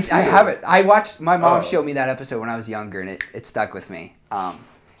Seinfeld. I haven't. I watched. My mom showed me that episode when I was younger, and it stuck with me.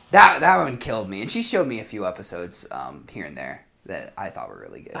 That one killed me, and she showed me a few episodes here and there that I thought were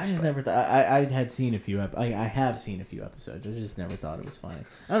really good. I just never thought I had seen a few. I have seen a few episodes. I just never thought it was funny.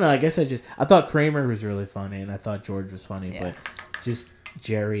 I don't know. I guess I thought Kramer was really funny, and I thought George was funny, but just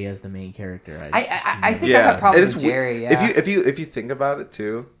Jerry as the main character. I think I have problems with Jerry. Yeah. If you think about it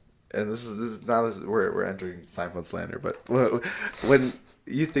too, and this is we're entering Seinfeld slander, but when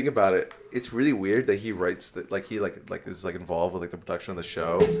you think about it, it's really weird that he writes that like he is like involved with like the production of the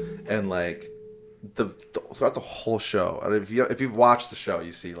show and like throughout the whole show. And if you've watched the show,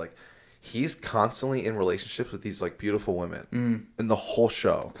 you see like he's constantly in relationships with these like beautiful women in the whole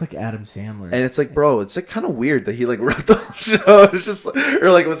show. It's like Adam Sandler, and it's like, bro, it's like kind of weird that he like wrote the whole show. It's just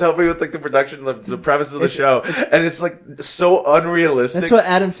or like was helping with like the production, the premise of the show, and it's like so unrealistic. That's what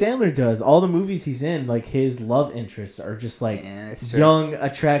Adam Sandler does. All the movies he's in, like his love interests are just like young,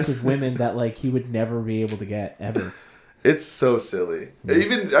 attractive women that like he would never be able to get ever. It's so silly. Yeah.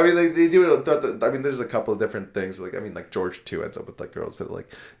 Even I mean, they do it. I mean, there's a couple of different things. Like I mean, like George too ends up with like girls that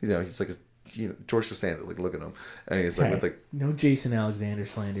like he's like George Costanza. Like look at him, and he's like with like no Jason Alexander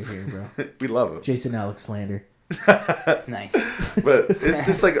slander here, bro. We love him. Jason Alex slander. Nice. But it's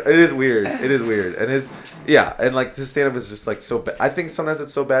just like it is weird. It is weird, and and like this stand up is just like so bad. I think sometimes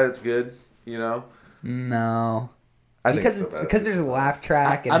it's so bad it's good. You know? No. I because think so because there's a laugh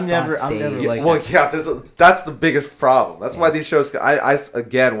track and I'm never like that's the biggest problem. That's why these shows I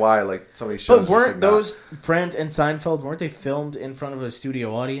again why like some of these shows. But weren't those Friends and Seinfeld weren't they filmed in front of a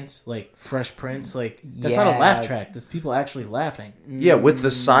studio audience like Fresh Prince? Like that's not a laugh track. There's people actually laughing. Yeah, with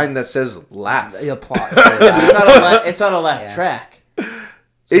the sign that says laugh. The applause. It's not a laugh track.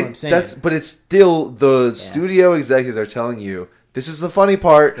 But it's still the studio executives are telling you. This is the funny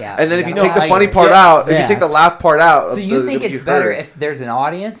part, and then if you take the funny part out, if you take the laugh part out, so you think it's better if there's an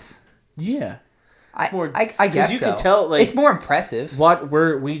audience? Yeah, I guess you so. can tell like it's more impressive.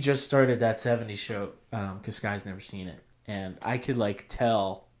 We just started that '70s show because Sky's never seen it, and I could like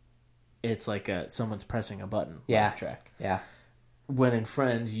tell it's like someone's pressing a button. Laugh track. Yeah. When in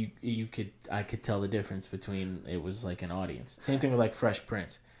Friends, I could tell the difference between it was like an audience. Same thing with like Fresh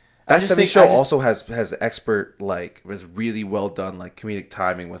Prince. That show also has expert like was really well done like comedic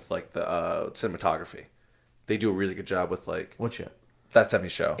timing with like the cinematography. They do a really good job with like what show? That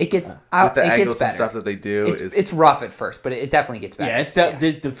 70s show. It gets with the it angles gets and stuff that they do. It's rough at first, but it definitely gets better. Yeah,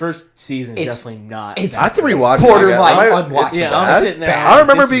 the first season is definitely not. I have to rewatch it. Borderline unwatchable. Yeah, I'm sitting there. I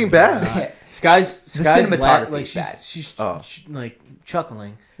remember being bad. Sky's cinematography like she's like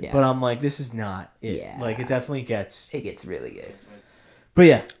chuckling, but I'm like, this is not it. Yeah. Like it definitely gets. It gets really good. But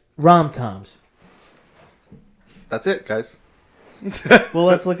yeah. Rom-Coms. That's it, guys. Well,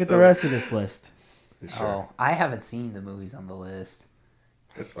 let's look at the rest of this list. Sure. Oh, I haven't seen the movies on the list.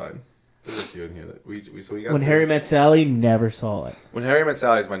 It's fine. There's a few in here that we got. When Harry Met Sally, never saw it. When Harry Met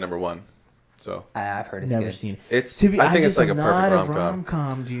Sally is my number one. So I've heard it's never good. seen it. I think it's like a perfect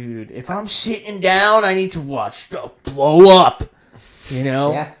rom-com, dude. If I'm sitting down, I need to watch stuff blow up. You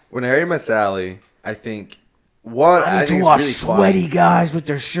know? Yeah. When Harry Met Sally, I think. I need to watch really sweaty guys with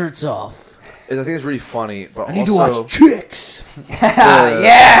their shirts off. I think it's really funny, but I need to watch chicks.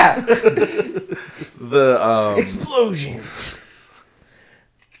 The explosions,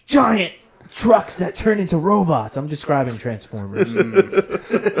 giant trucks that turn into robots. I'm describing Transformers. Any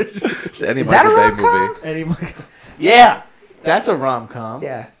Michael Bay movie. Yeah, that's a rom-com.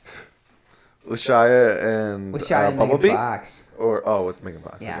 Yeah. With Shia and Bumblebee? Fox. With Megan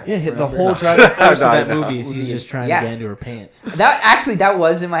Fox. Yeah, the whole driving force of that movie is he's just trying to get into her pants. That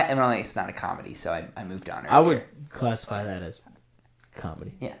was in my. It's not a comedy, so I moved on. I would classify that as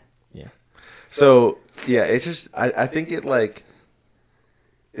comedy. Yeah. Yeah. So yeah, it's just I think it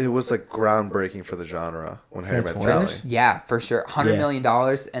was like groundbreaking for the genre when Harry Met Sally. Transformers? Yeah, for sure. $100 million,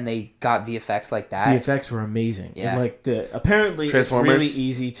 and they got VFX like that. The effects were amazing. Yeah. And apparently it's Transformers? really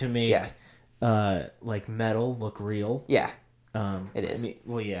easy to make like metal look real. Yeah. It is.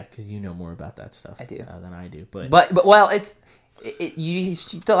 Because you know more about that stuff. I do. Than I do. But well, you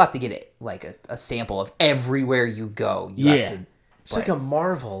still have to get it like a sample of everywhere you go. You have to, it's like a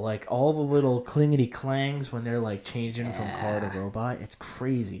marvel, like all the little clingety clangs when they're like changing from car to robot. It's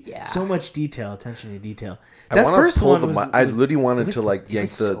crazy. Yeah. So much detail, attention to detail. I literally wanted to like yank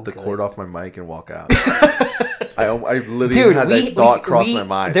so the good. cord off my mic and walk out. I literally had that thought cross my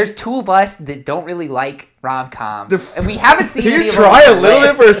mind. There's two of us that don't really like rom-coms, and we haven't seen Can any you of try a them little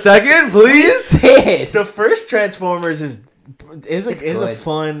bit for a second, please? The first Transformers is a good.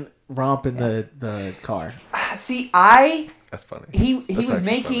 fun romp in the car. See, That's funny. He That's was actually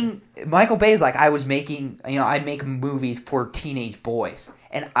making Michael Bay's like I was making I make movies for teenage boys,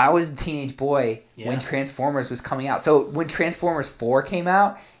 and I was a teenage boy when Transformers was coming out. So when Transformers 4 came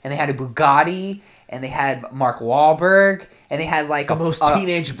out, and they had a Bugatti, and they had Mark Wahlberg, and they had like The most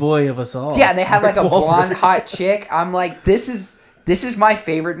teenage boy of us all. yeah, and they had like a Mark Wahlberg. blonde hot chick. I'm like, this is my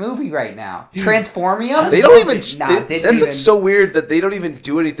favorite movie right now. Transformium. They don't even. That's like so weird that they don't even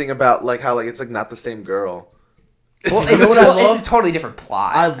do anything about like how like it's like not the same girl. Well, You know what I love? it's a totally different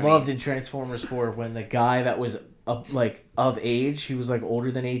plot. I loved in Transformers 4 when the guy that was of age, he was like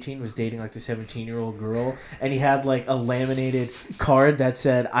older than 18, was dating like the 17-year-old girl, and he had like a laminated card that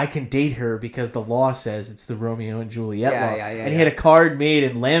said, "I can date her because the law says it's the Romeo and Juliet law." And he had a card made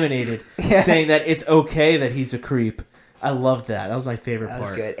and laminated saying that it's okay that he's a creep. I loved that. That was my favorite part. That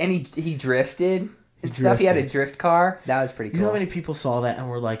was good. And he drifted and stuff. He had a drift car. That was pretty cool. You know how many people saw that and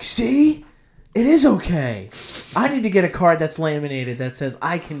were like, "See? It is okay. I need to get a card that's laminated that says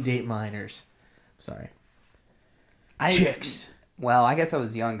I can date minors." Sorry. Chicks. Well, I guess I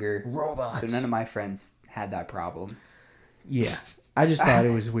was younger. Robots. So none of my friends had that problem. Yeah. I just thought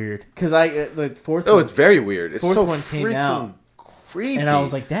it was weird. Because the fourth one... It's very weird. It's fourth so one came out. creepy. And I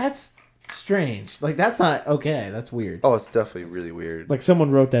was like, that's strange. Like, that's not okay. That's weird. Oh, it's definitely really weird. Like,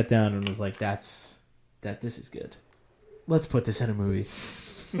 someone wrote that down and was like, this is good. Let's put this in a movie.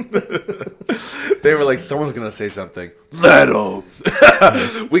 They were like, someone's going to say something. Let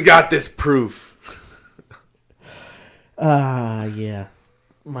him. We got this proof. Yeah.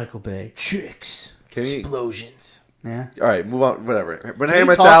 Michael Bay. Chicks. Explosions. Yeah. All right, move on. Whatever. When Harry you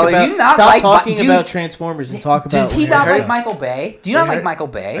Met talk Sally. about- Do you not Stop like talking about Transformers and talk about... Does he when not Harry like Met- Michael Bay? Do you not like Michael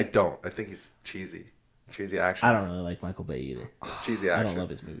Bay? I don't. I think he's cheesy. Cheesy action. I don't really like Michael Bay either. Cheesy I action. don't love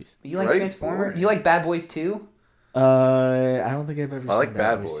his movies. You like Right? Transformers? You like Bad Boys 2? I don't think I've ever seen I like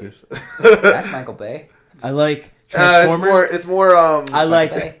Bad Boys. That's Michael Bay. I like Transformers. It's more. I Bay.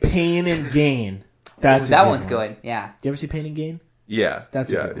 like Pain and Gain. That one's good. Yeah. You ever see Pain and Gain? Yeah.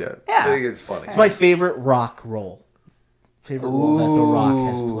 That's a yeah, good yeah. one. Yeah. I think it's funny. It's my favorite rock role. Favorite role that The Rock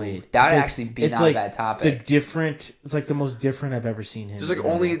has played. That would Because actually be it's not like a bad topic. It's like the most different I've ever seen him.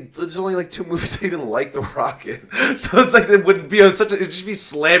 There's only like 2 movies I even like The Rock in. So it's like it wouldn't be it'd just be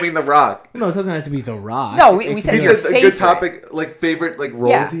slamming The Rock. No, it doesn't have to be The Rock. No, we said He your said a favorite. good topic, like favorite like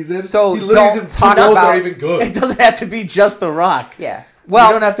roles Yeah, he's in. so he literally don't said talk 2 roles that about- are even good. It doesn't have to be just The Rock. Yeah. Well,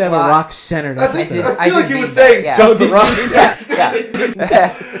 you don't have to have a rock-centered I think- episode. I feel like did he was mean saying that, just The Did Rock. you-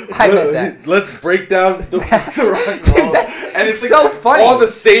 Yeah. I meant that. Let's break down the Rock's role. And it's like so funny. all the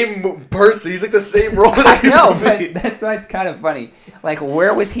same person. He's like the same role. In I every know, movie. but that's why it's kind of funny. Like,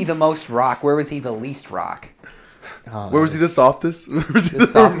 where was he the most rock? Where was he the least rock? Where was he the softest? Where was he the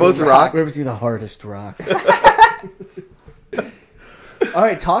softest most rock? rock? Where was he the hardest rock? All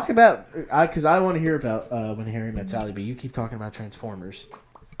right, talk about... Because I want to hear about When Harry Met Sally, but you keep talking about Transformers.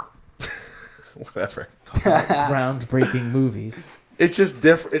 Whatever. Groundbreaking movies. It's just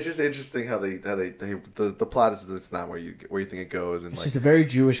different. It's just interesting how the plot is it's not where you think it goes and It's like just a very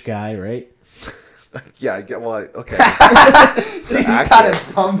Jewish guy, right? yeah I get okay See, you kind of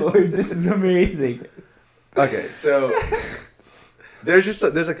fumbled. This is amazing. okay so there's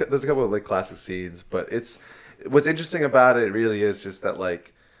a couple of like classic scenes, but it's what's interesting about it really is just that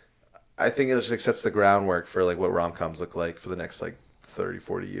like I think it just like sets the groundwork for like what rom-coms look like for the next like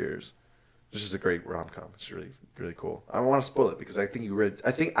 30-40 years. It's just a great rom-com. It's really, really cool. I don't want to spoil it because I think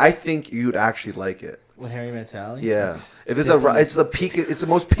you'd actually like it. When Harry Met Sally? Yeah, it's the peak. It's the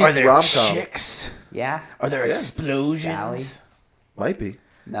most peak Are there rom-com. chicks? Yeah. Are there explosions? Sally. Might be.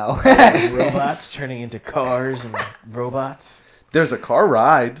 No. Robots turning into cars and robots? There's a car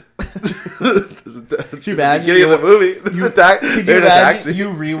ride. Could you imagine? Beginning of the movie. Could you imagine you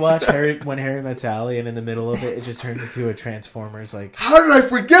rewatch When Harry Met Sally, and in the middle of it just turns into a Transformers like. How did I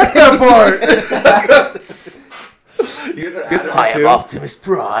forget that part? I am Optimus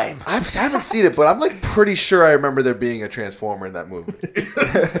Prime. I haven't seen it, but I'm like pretty sure I remember there being a Transformer in that movie.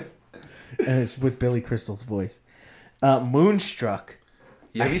 And it's with Billy Crystal's voice. Moonstruck.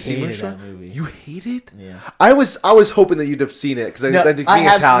 Yeah, have you seen that movie? You hate it? Yeah. I was hoping that you'd have seen it because I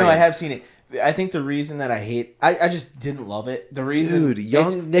have seen it. I think the reason that I just didn't love it. The reason, dude,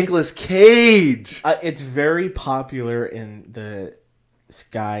 young Nicolas Cage. It's very popular in the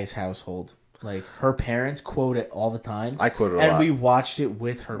Sky's household. Like her parents quote it all the time. I quote it a lot. And we watched it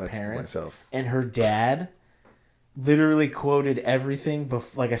with her parents. And her dad literally quoted everything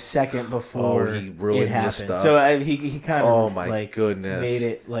like a second before it happened. So he kind of goodness, made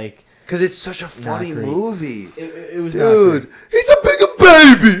it like because it's such a funny movie. It was dude. He's a bigger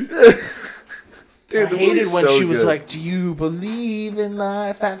baby. Dude, I hated when she was like, "Do you believe in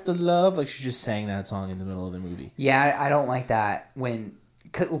life after love?" Like she just sang that song in the middle of the movie. Yeah, I don't like that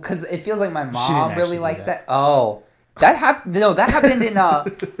because it feels like my mom really likes that. Oh. That happened. No, that happened in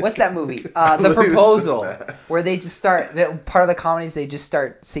what's that movie? The Proposal, where they just start. Part of the comedies they just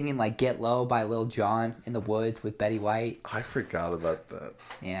start singing like "Get Low" by Lil Jon in the woods with Betty White. I forgot about that.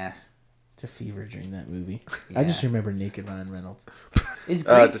 Yeah, it's a fever dream, that movie. Yeah. I just remember naked Ryan Reynolds. Is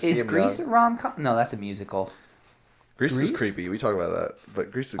Grease a rom-com? No, that's a musical. Grease is creepy. We talk about that, but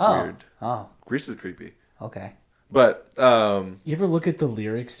Grease is weird. Oh, Grease is creepy. Okay. But you ever look at the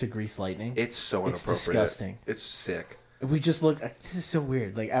lyrics to Grease Lightning? It's so inappropriate. It's disgusting. It's sick. If we just look, this is so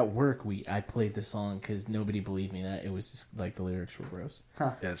weird. Like at work, I played this song because nobody believed me that it was just like the lyrics were gross.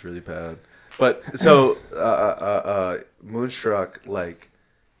 Huh. Yeah, it's really bad. But so Moonstruck, like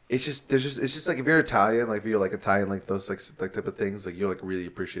it's just like if you're Italian, like if you're like Italian, like those like type of things, like you like really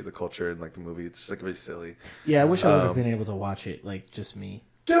appreciate the culture and like the movie. It's just like really silly. Yeah, I wish I would have been able to watch it, like just me.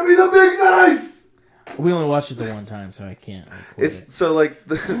 Give me the big knife. We only watched it the one time, so I can't. So like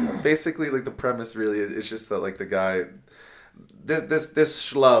basically like the premise really is just that like the guy, this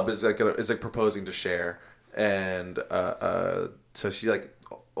schlub is like proposing to Cher, and so she like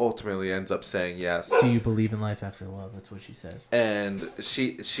ultimately ends up saying yes. Do you believe in life after love? That's what she says. And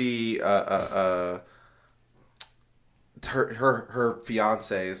her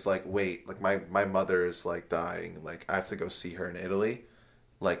fiance is like, wait, like my mother is like dying, like I have to go see her in Italy.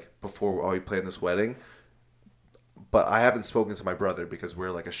 Like, before we plan this wedding. But I haven't spoken to my brother because we're,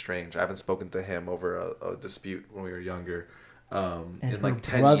 like, estranged. I haven't spoken to him over a dispute when we were younger. In, like,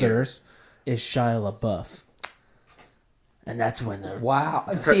 10 years. Is Shia LaBeouf. And that's when the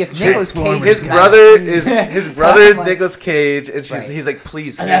See if Nicolas Cage his brother is Nicolas Cage, and he's like,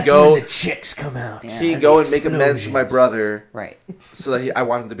 please, can you go? When the chicks come out. Can you go and make amends to my brother? Right. So that I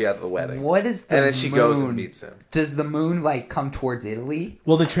want him to be at the wedding. What is the And then she goes and meets him. Does the moon like come towards Italy?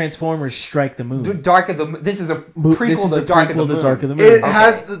 Well, the Transformers strike the moon. This is a prequel to Dark of the Moon. It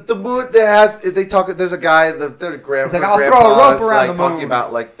has the moon. They talk. There's a guy. Their grandpa. Like, I'll throw a rope around the moon. Talking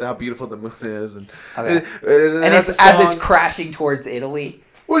about like how beautiful the moon is, and it's as it's crashing towards Italy.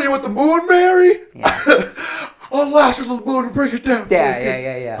 What do you want the moon, Mary? Yeah. I'll lash into the moon and break it down.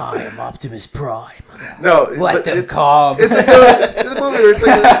 Yeah. I am Optimus Prime. Yeah. No, let them come. It's a movie where it's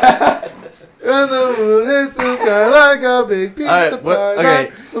like. And the moon is the sky like a big pizza pie. Okay.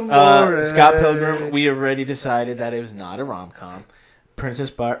 Scott Pilgrim, we already decided that it was not a rom-com.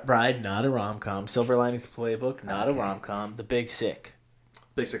 Princess Bride, not a rom-com. Silver Linings Playbook, not a rom-com. The Big Sick.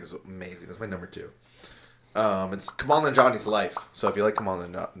 Big Sick is amazing. That's my number 2. It's Kamal Nanjiani's life. So if you like Kamal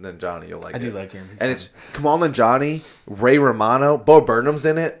Nanjiani, you'll like it. I do like him. It's Kamal Nanjiani, Ray Romano, Bo Burnham's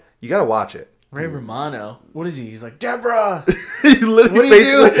in it. You gotta watch it. Ray Romano? What is he? He's like, Deborah! He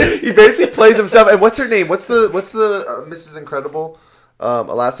basically plays himself. And what's her name? What's the Mrs. Incredible?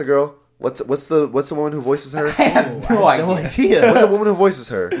 Elastigirl? What's the woman who voices her? I have no idea. What's the woman who voices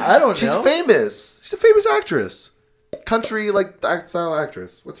her? I don't know. She's famous. She's a famous actress. Country style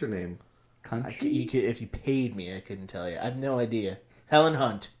actress. What's her name? If you paid me, I couldn't tell you. I have no idea. Helen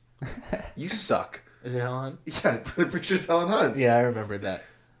Hunt. You suck. Is it Helen Hunt? Yeah, the picture's Helen Hunt. Yeah, I remember that.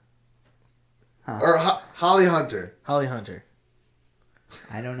 Huh. Or Holly Hunter. Holly Hunter.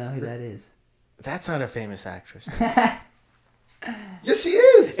 I don't know who that is. That's not a famous actress. Yes, she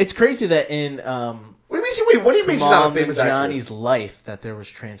is. It's crazy that in what do you mean she's not a famous actress? Johnny's life that there was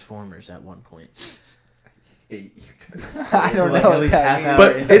Transformers at one point. I don't know. At least half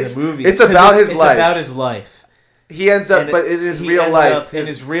hour into the movie. It's about his life. It's about his life. He ends up, but in his real life, in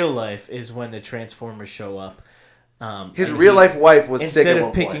his real life is when the Transformers show up. His real life wife was sick instead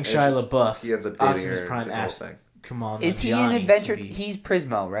of picking Shia LaBeouf. He ends up dating Optimus her. Prime Come on, is he in Adventure? He's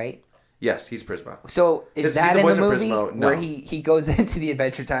Prismo, right? Yes, he's Prismo. So is that in the movie where he goes into the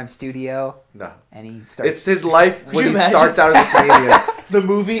Adventure Time studio? No, and he starts. It's his life when he starts out as a Canadian. The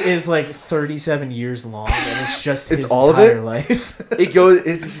movie is like 37 years long, and it's just his all entire of it? life. It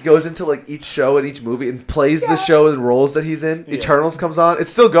goes into like each show and each movie and plays the show and roles that he's in. Yeah. Eternals comes on.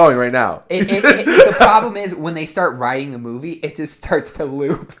 It's still going right now. The problem is when they start writing the movie, it just starts to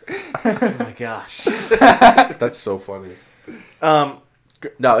loop. Oh my gosh, that's so funny.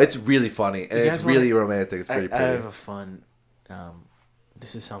 No, it's really funny and it's really romantic. It's pretty pretty. I have a fun.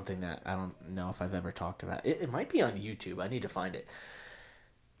 This is something that I don't know if I've ever talked about. It might be on YouTube. I need to find it.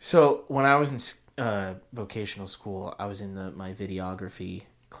 So when I was in vocational school, I was in my videography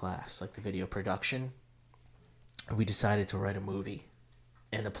class, like the video production. We decided to write a movie,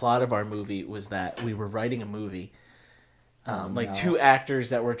 and the plot of our movie was that we were writing a movie. Two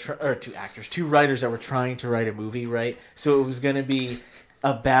writers that were trying to write a movie, right? So it was going to be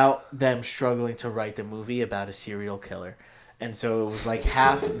about them struggling to write the movie about a serial killer. And so it was like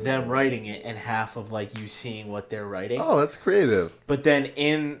half them writing it and half of like you seeing what they're writing. Oh, that's creative. But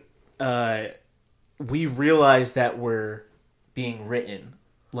then we realized that we're being written.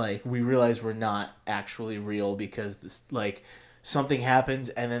 Like we realize we're not actually real because this like something happens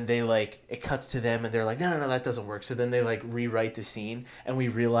and then they like it cuts to them and they're like no that doesn't work. So then they like rewrite the scene and we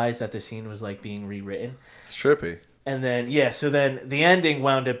realized that the scene was like being rewritten. It's trippy. And then so then the ending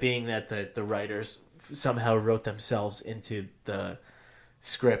wound up being that the writers somehow wrote themselves into the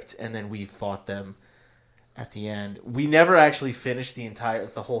script and then we fought them at the end. We never actually finished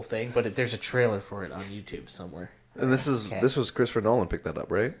the whole thing, but there's a trailer for it on YouTube somewhere. And this was Christopher Nolan picked that up,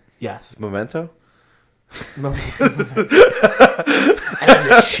 right? Yes. Memento? And then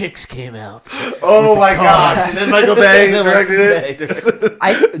the chicks came out. Oh my gosh. And then Michael Bay directed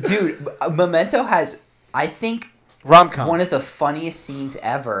it. Memento has, I think, Rom-Com. One of the funniest scenes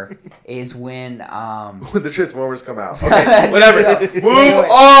ever is when the Transformers come out. Okay, whatever. Move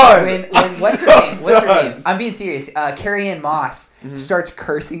on. When what's her name? I'm being serious. Carrie-Anne Moss starts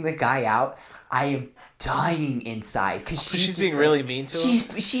cursing the guy out. I am dying inside because she's being really mean to him.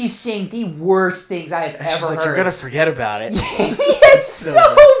 She's saying the worst things I have ever heard. You're gonna forget about it. It's so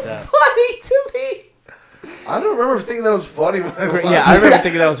funny to me. I don't remember thinking that was funny. I remember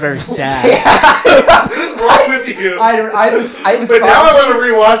thinking that was very sad. What's wrong with you? I was. But now I want to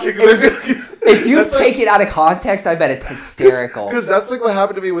rewatch it. If you take it out of context, I bet it's hysterical. Because that's like what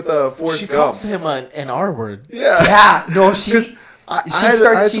happened to me with Forrest Gump. She calls him an R word. Yeah. Yeah. No, she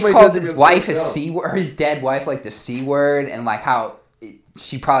calls his wife a C word, or his dead wife like the C word, and like how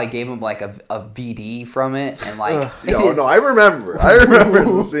she probably gave him like a VD from it, and like. No, I remember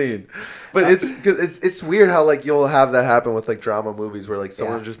the scene. But it's weird how like you'll have that happen with like drama movies where like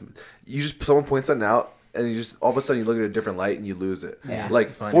someone someone points something out and you just all of a sudden you look at a different light and you lose it. Yeah.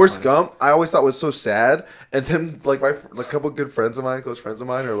 Like Forrest Gump, I always thought was so sad, and then like a couple good friends of mine, close friends of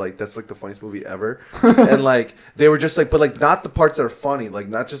mine, are like that's like the funniest movie ever, and like they were just like, but like not the parts that are funny, like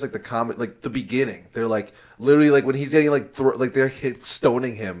not just like the comment, like the beginning. They're like literally like when he's getting like they're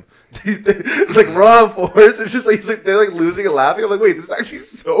stoning him. It's like raw Forrest. It's just like they're like losing and laughing. I'm like, wait, this is actually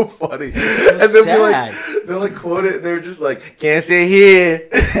so funny. So and then they'll like quote it. And they're just like, can't say here,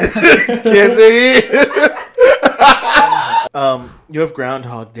 can't say here. You have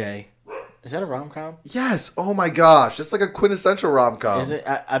Groundhog Day. Is that a rom-com? Yes. Oh my gosh, it's like a quintessential rom-com. Is it?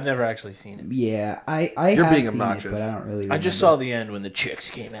 I've never actually seen it. Yeah, I You're have being seen obnoxious. it, but I don't really remember. I just saw the end when the chicks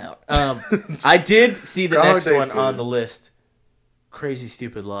came out. I did see the next one good. on the list. Crazy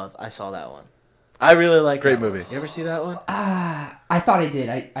Stupid Love. I saw that one. I really like Great that movie. One. You ever see that one? I thought I did.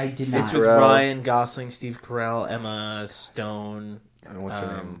 I did not. It's with Ryan Gosling, Steve Carell, Emma Stone. What's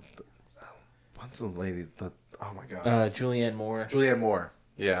her name? What's the lady? Oh my god. Julianne Moore. Julianne Moore.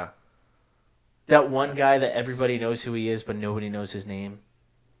 Yeah. That one guy that everybody knows who he is, but nobody knows his name.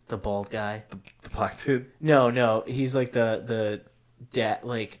 The bald guy. The black dude? No. He's like the dad.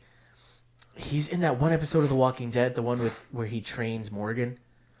 Like he's in that one episode of The Walking Dead, the one where he trains Morgan.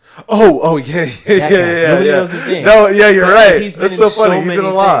 Oh yeah. Nobody knows his name. No, yeah, you're right. He's been That's so funny. He's in a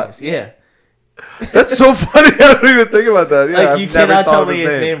lot. Things. Yeah. That's so funny. I don't even think about that. Yeah, like you cannot tell me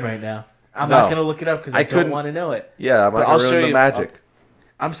his name right now. I'm not gonna look it up because I don't want to know it. Yeah, I'm not gonna ruin the magic.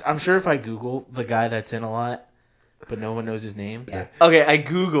 I'm sure if I Google the guy that's in a lot, but no one knows his name. Yeah. Okay, I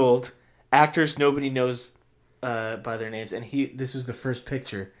Googled actors nobody knows by their names, and this was the first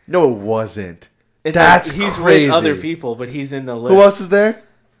picture. No, it wasn't. He's crazy. With other people, but he's in the list. Who else is there?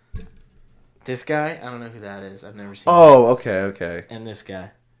 This guy, I don't know who that is. I've never seen. Oh, okay. And this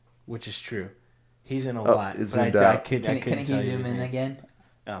guy, which is true, he's in a lot. It's but I Can you zoom in again?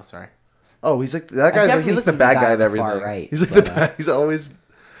 Oh, sorry. Oh, he's like that guy's. Like, he's like the bad guy at everything. Right, he's like the bad. He's always.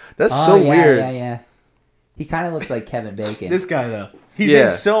 That's so yeah, weird. Yeah. He kind of looks like Kevin Bacon. This guy though, he's in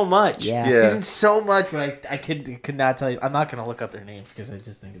so much. Yeah. He's in so much, but I could not tell you. I'm not gonna look up their names because I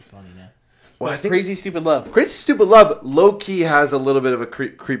just think it's funny now. Well, I think Crazy Stupid Love. Crazy Stupid Love, low key has a little bit of a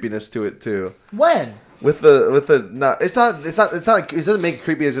creepiness to it too. When? With the not, it's not like it doesn't make it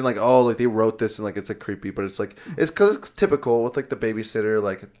creepy as in like, oh, like they wrote this and like it's like creepy, but it's like it's because it's typical with like the babysitter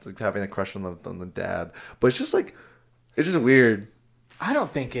like having a crush on the dad, but it's just like it's just weird. I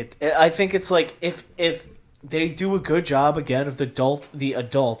don't think it. I think it's like if they do a good job again of the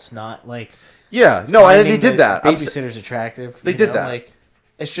adults not like they did that. Babysitter's attractive. They did that. Like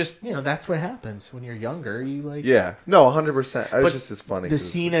it's just that's what happens when you're younger. You like 100%. It's just as funny. The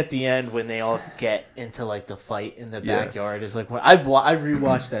scene at the end when they all get into like the fight in the backyard is like when I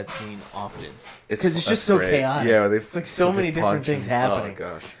rewatch that scene often because it's just so chaotic. Yeah, it's like so many different things happening.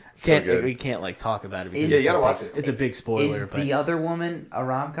 Oh gosh. We can't like talk about it because you gotta watch it. It's a big spoiler. Is The Other Woman a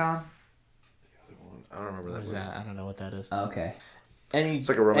rom-com? I don't remember that. I don't know what that is. Okay. It's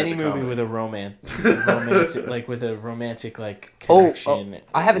like a romantic movie comedy. with a romantic like with a romantic like connection.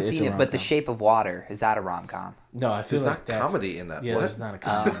 I haven't seen it, but The Shape of Water, is that a rom-com? No, I feel there's like not comedy in that. Yeah, there's not a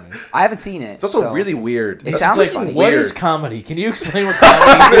comedy. I haven't seen it. It's also really weird. It sounds like funny. what is comedy? Can you explain what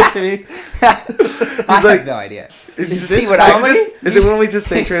comedy is to me? I have no idea. Is it when we just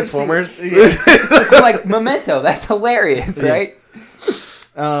say Transformers? I'm like Memento. That's hilarious, right?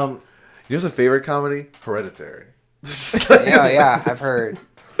 You know what's a favorite comedy? Hereditary. Yeah, I've heard.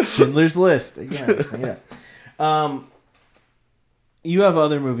 Schindler's List. Yeah. You have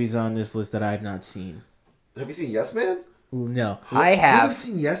other movies on this list that I have not seen. Have you seen Yes Man? No. I have. You haven't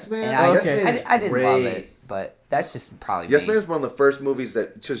seen Yes Man? Yes Man I didn't love it, but that's just probably Yes me. Man is one of the first movies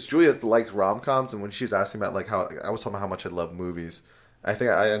that... Because Julia likes rom-coms, and when she was asking about like how... I was talking about how much I love movies. I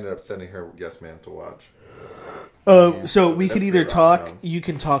think I ended up sending her Yes Man to watch. So we could either talk. rom-com. You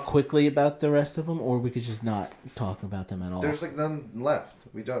can talk quickly about the rest of them, or we could just not talk about them at all. There's like none left.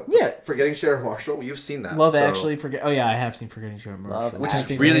 We don't. Yeah. Forgetting Sarah Marshall. You've seen that. Love Actually, forget. Oh yeah, I have seen Forgetting Sarah Marshall, which is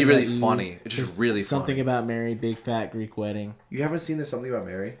really really funny. It's just really something funny. About Mary, Big Fat Greek Wedding. You haven't seen Something About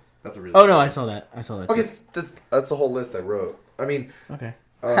Mary? That's a really. Oh no, I saw that. Okay, that's the whole list I wrote. I mean. Okay.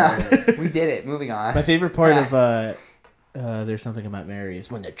 We did it. Moving on. My favorite part of There's Something About Mary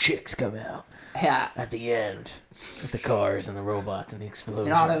is when the chicks come out. Yeah. At the end. With the cars and the robots and the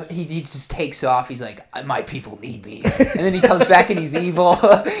explosions. And he just takes off. He's like, my people need me. And then he comes back and he's evil.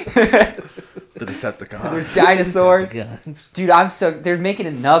 The Decepticons. There's dinosaurs. Dude, they're making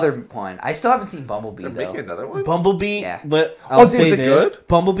another one. I still haven't seen Bumblebee, They're making another one? Bumblebee, yeah. But I'll say is it this. good?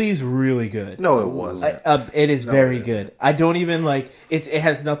 Bumblebee's really good. No, it wasn't. It is very good. I don't even like it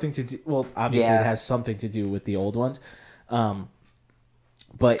has nothing to do, well, obviously it has something to do with the old ones.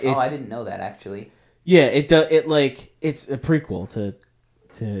 But it's I didn't know that actually. Yeah, it's a prequel to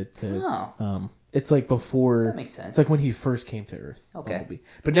it's like before. That makes sense. It's like when he first came to Earth. Okay. Bumblebee.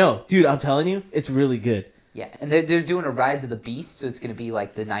 But no, dude, I'm telling you, it's really good. Yeah, and they're doing a Rise of the Beast, so it's going to be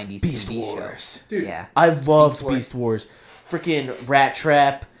like the 90s Beast TV Wars. show. Dude, yeah. I loved Beast Wars. Freaking Rat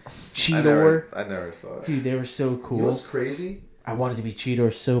Trap, Cheetor. I never saw it. Dude, they were so cool. You know what's crazy? I wanted to be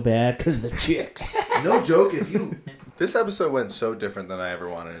Cheetor so bad because the chicks. No joke, This episode went so different than I ever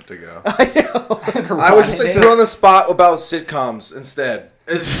wanted it to go. I know. I was just like put on the spot about sitcoms instead.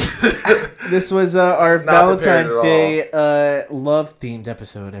 This was our Valentine's Day love-themed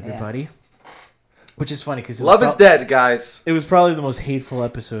episode, everybody. Yeah. Which is funny because love is dead, guys. It was probably the most hateful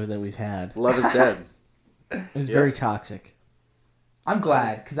episode that we've had. Love is dead. It was very toxic. I'm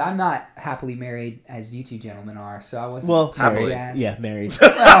glad because I'm not happily married as you two gentlemen are, so I wasn't happily. Yeah, Married.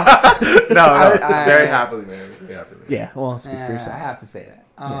 No, very happily married. Yeah, well, speak for yourself. I have to say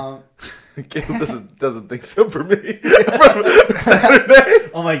that. Caleb doesn't think so for me. From Saturday.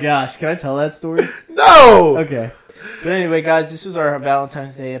 Oh my gosh, can I tell that story? No. Okay. But anyway, guys, this was our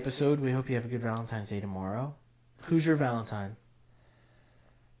Valentine's Day episode. We hope you have a good Valentine's Day tomorrow. Who's your Valentine?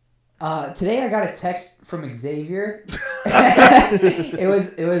 Today I got a text from Xavier. It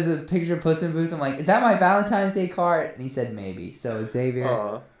was a picture of Puss in Boots. I'm like, is that my Valentine's Day card? And he said maybe. So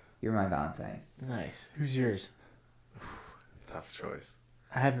Xavier, you're my Valentine's. Nice. Who's yours? Tough choice.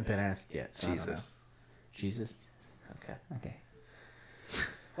 I haven't been asked yet. So Jesus. Jesus? Okay.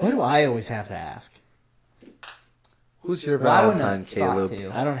 Why do I always have to ask? Who's your Valentine, Caleb?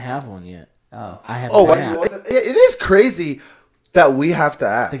 I don't have one yet. Oh. I have one. It is crazy that we have to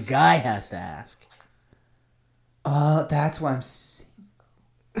ask. The guy has to ask. That's why I'm He's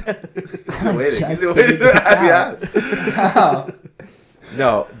waiting to have you ask. Oh.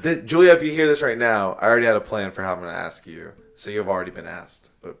 No, Julia, if you hear this right now, I already had a plan for how I'm going to ask you. So you've already been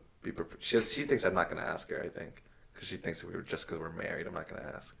asked. But be prepared. She thinks I'm not gonna ask her. I think because she thinks that because we're married. I'm not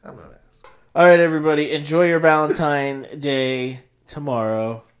gonna ask. I'm gonna ask. All right, everybody, enjoy your Valentine Day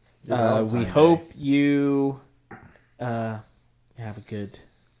tomorrow. We hope you have a good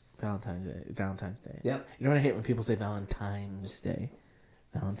Valentine's Day. Yep. You know what I hate when people say Valentine's Day?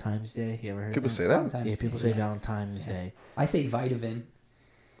 Valentine's Day. You ever heard People that? say that? Yeah, people say Valentine's Day. I say vitamin.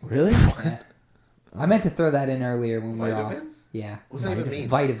 Really? Yeah. I meant to throw that in earlier when we were all... Vitamin? Yeah. What's that even mean?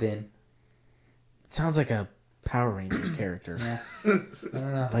 Vitamin. It sounds like a Power Rangers character. Yeah. I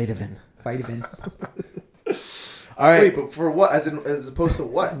don't know. Vitamin. All right. Wait, but for what? As opposed to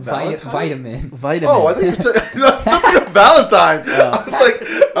what? Vitamin. Oh, I thought you were talking Valentine.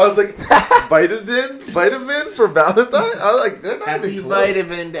 I was like, vitamin for Valentine. I was like, they're not Happy even close.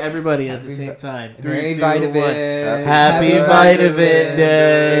 Vitamin to everybody at the same time. 3, 2, 1. Vitamin. Happy Vitamin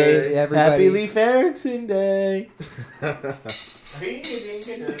Day. Everybody. Happy Leif Erikson Day.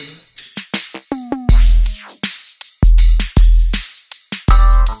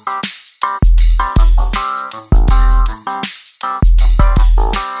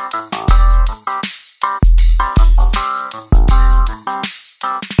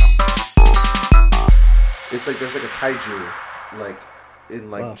 It's like there's like a kaiju, like in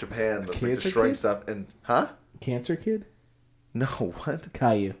like Japan that's like destroying stuff and Cancer Kid? No, what?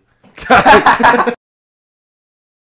 Caillou.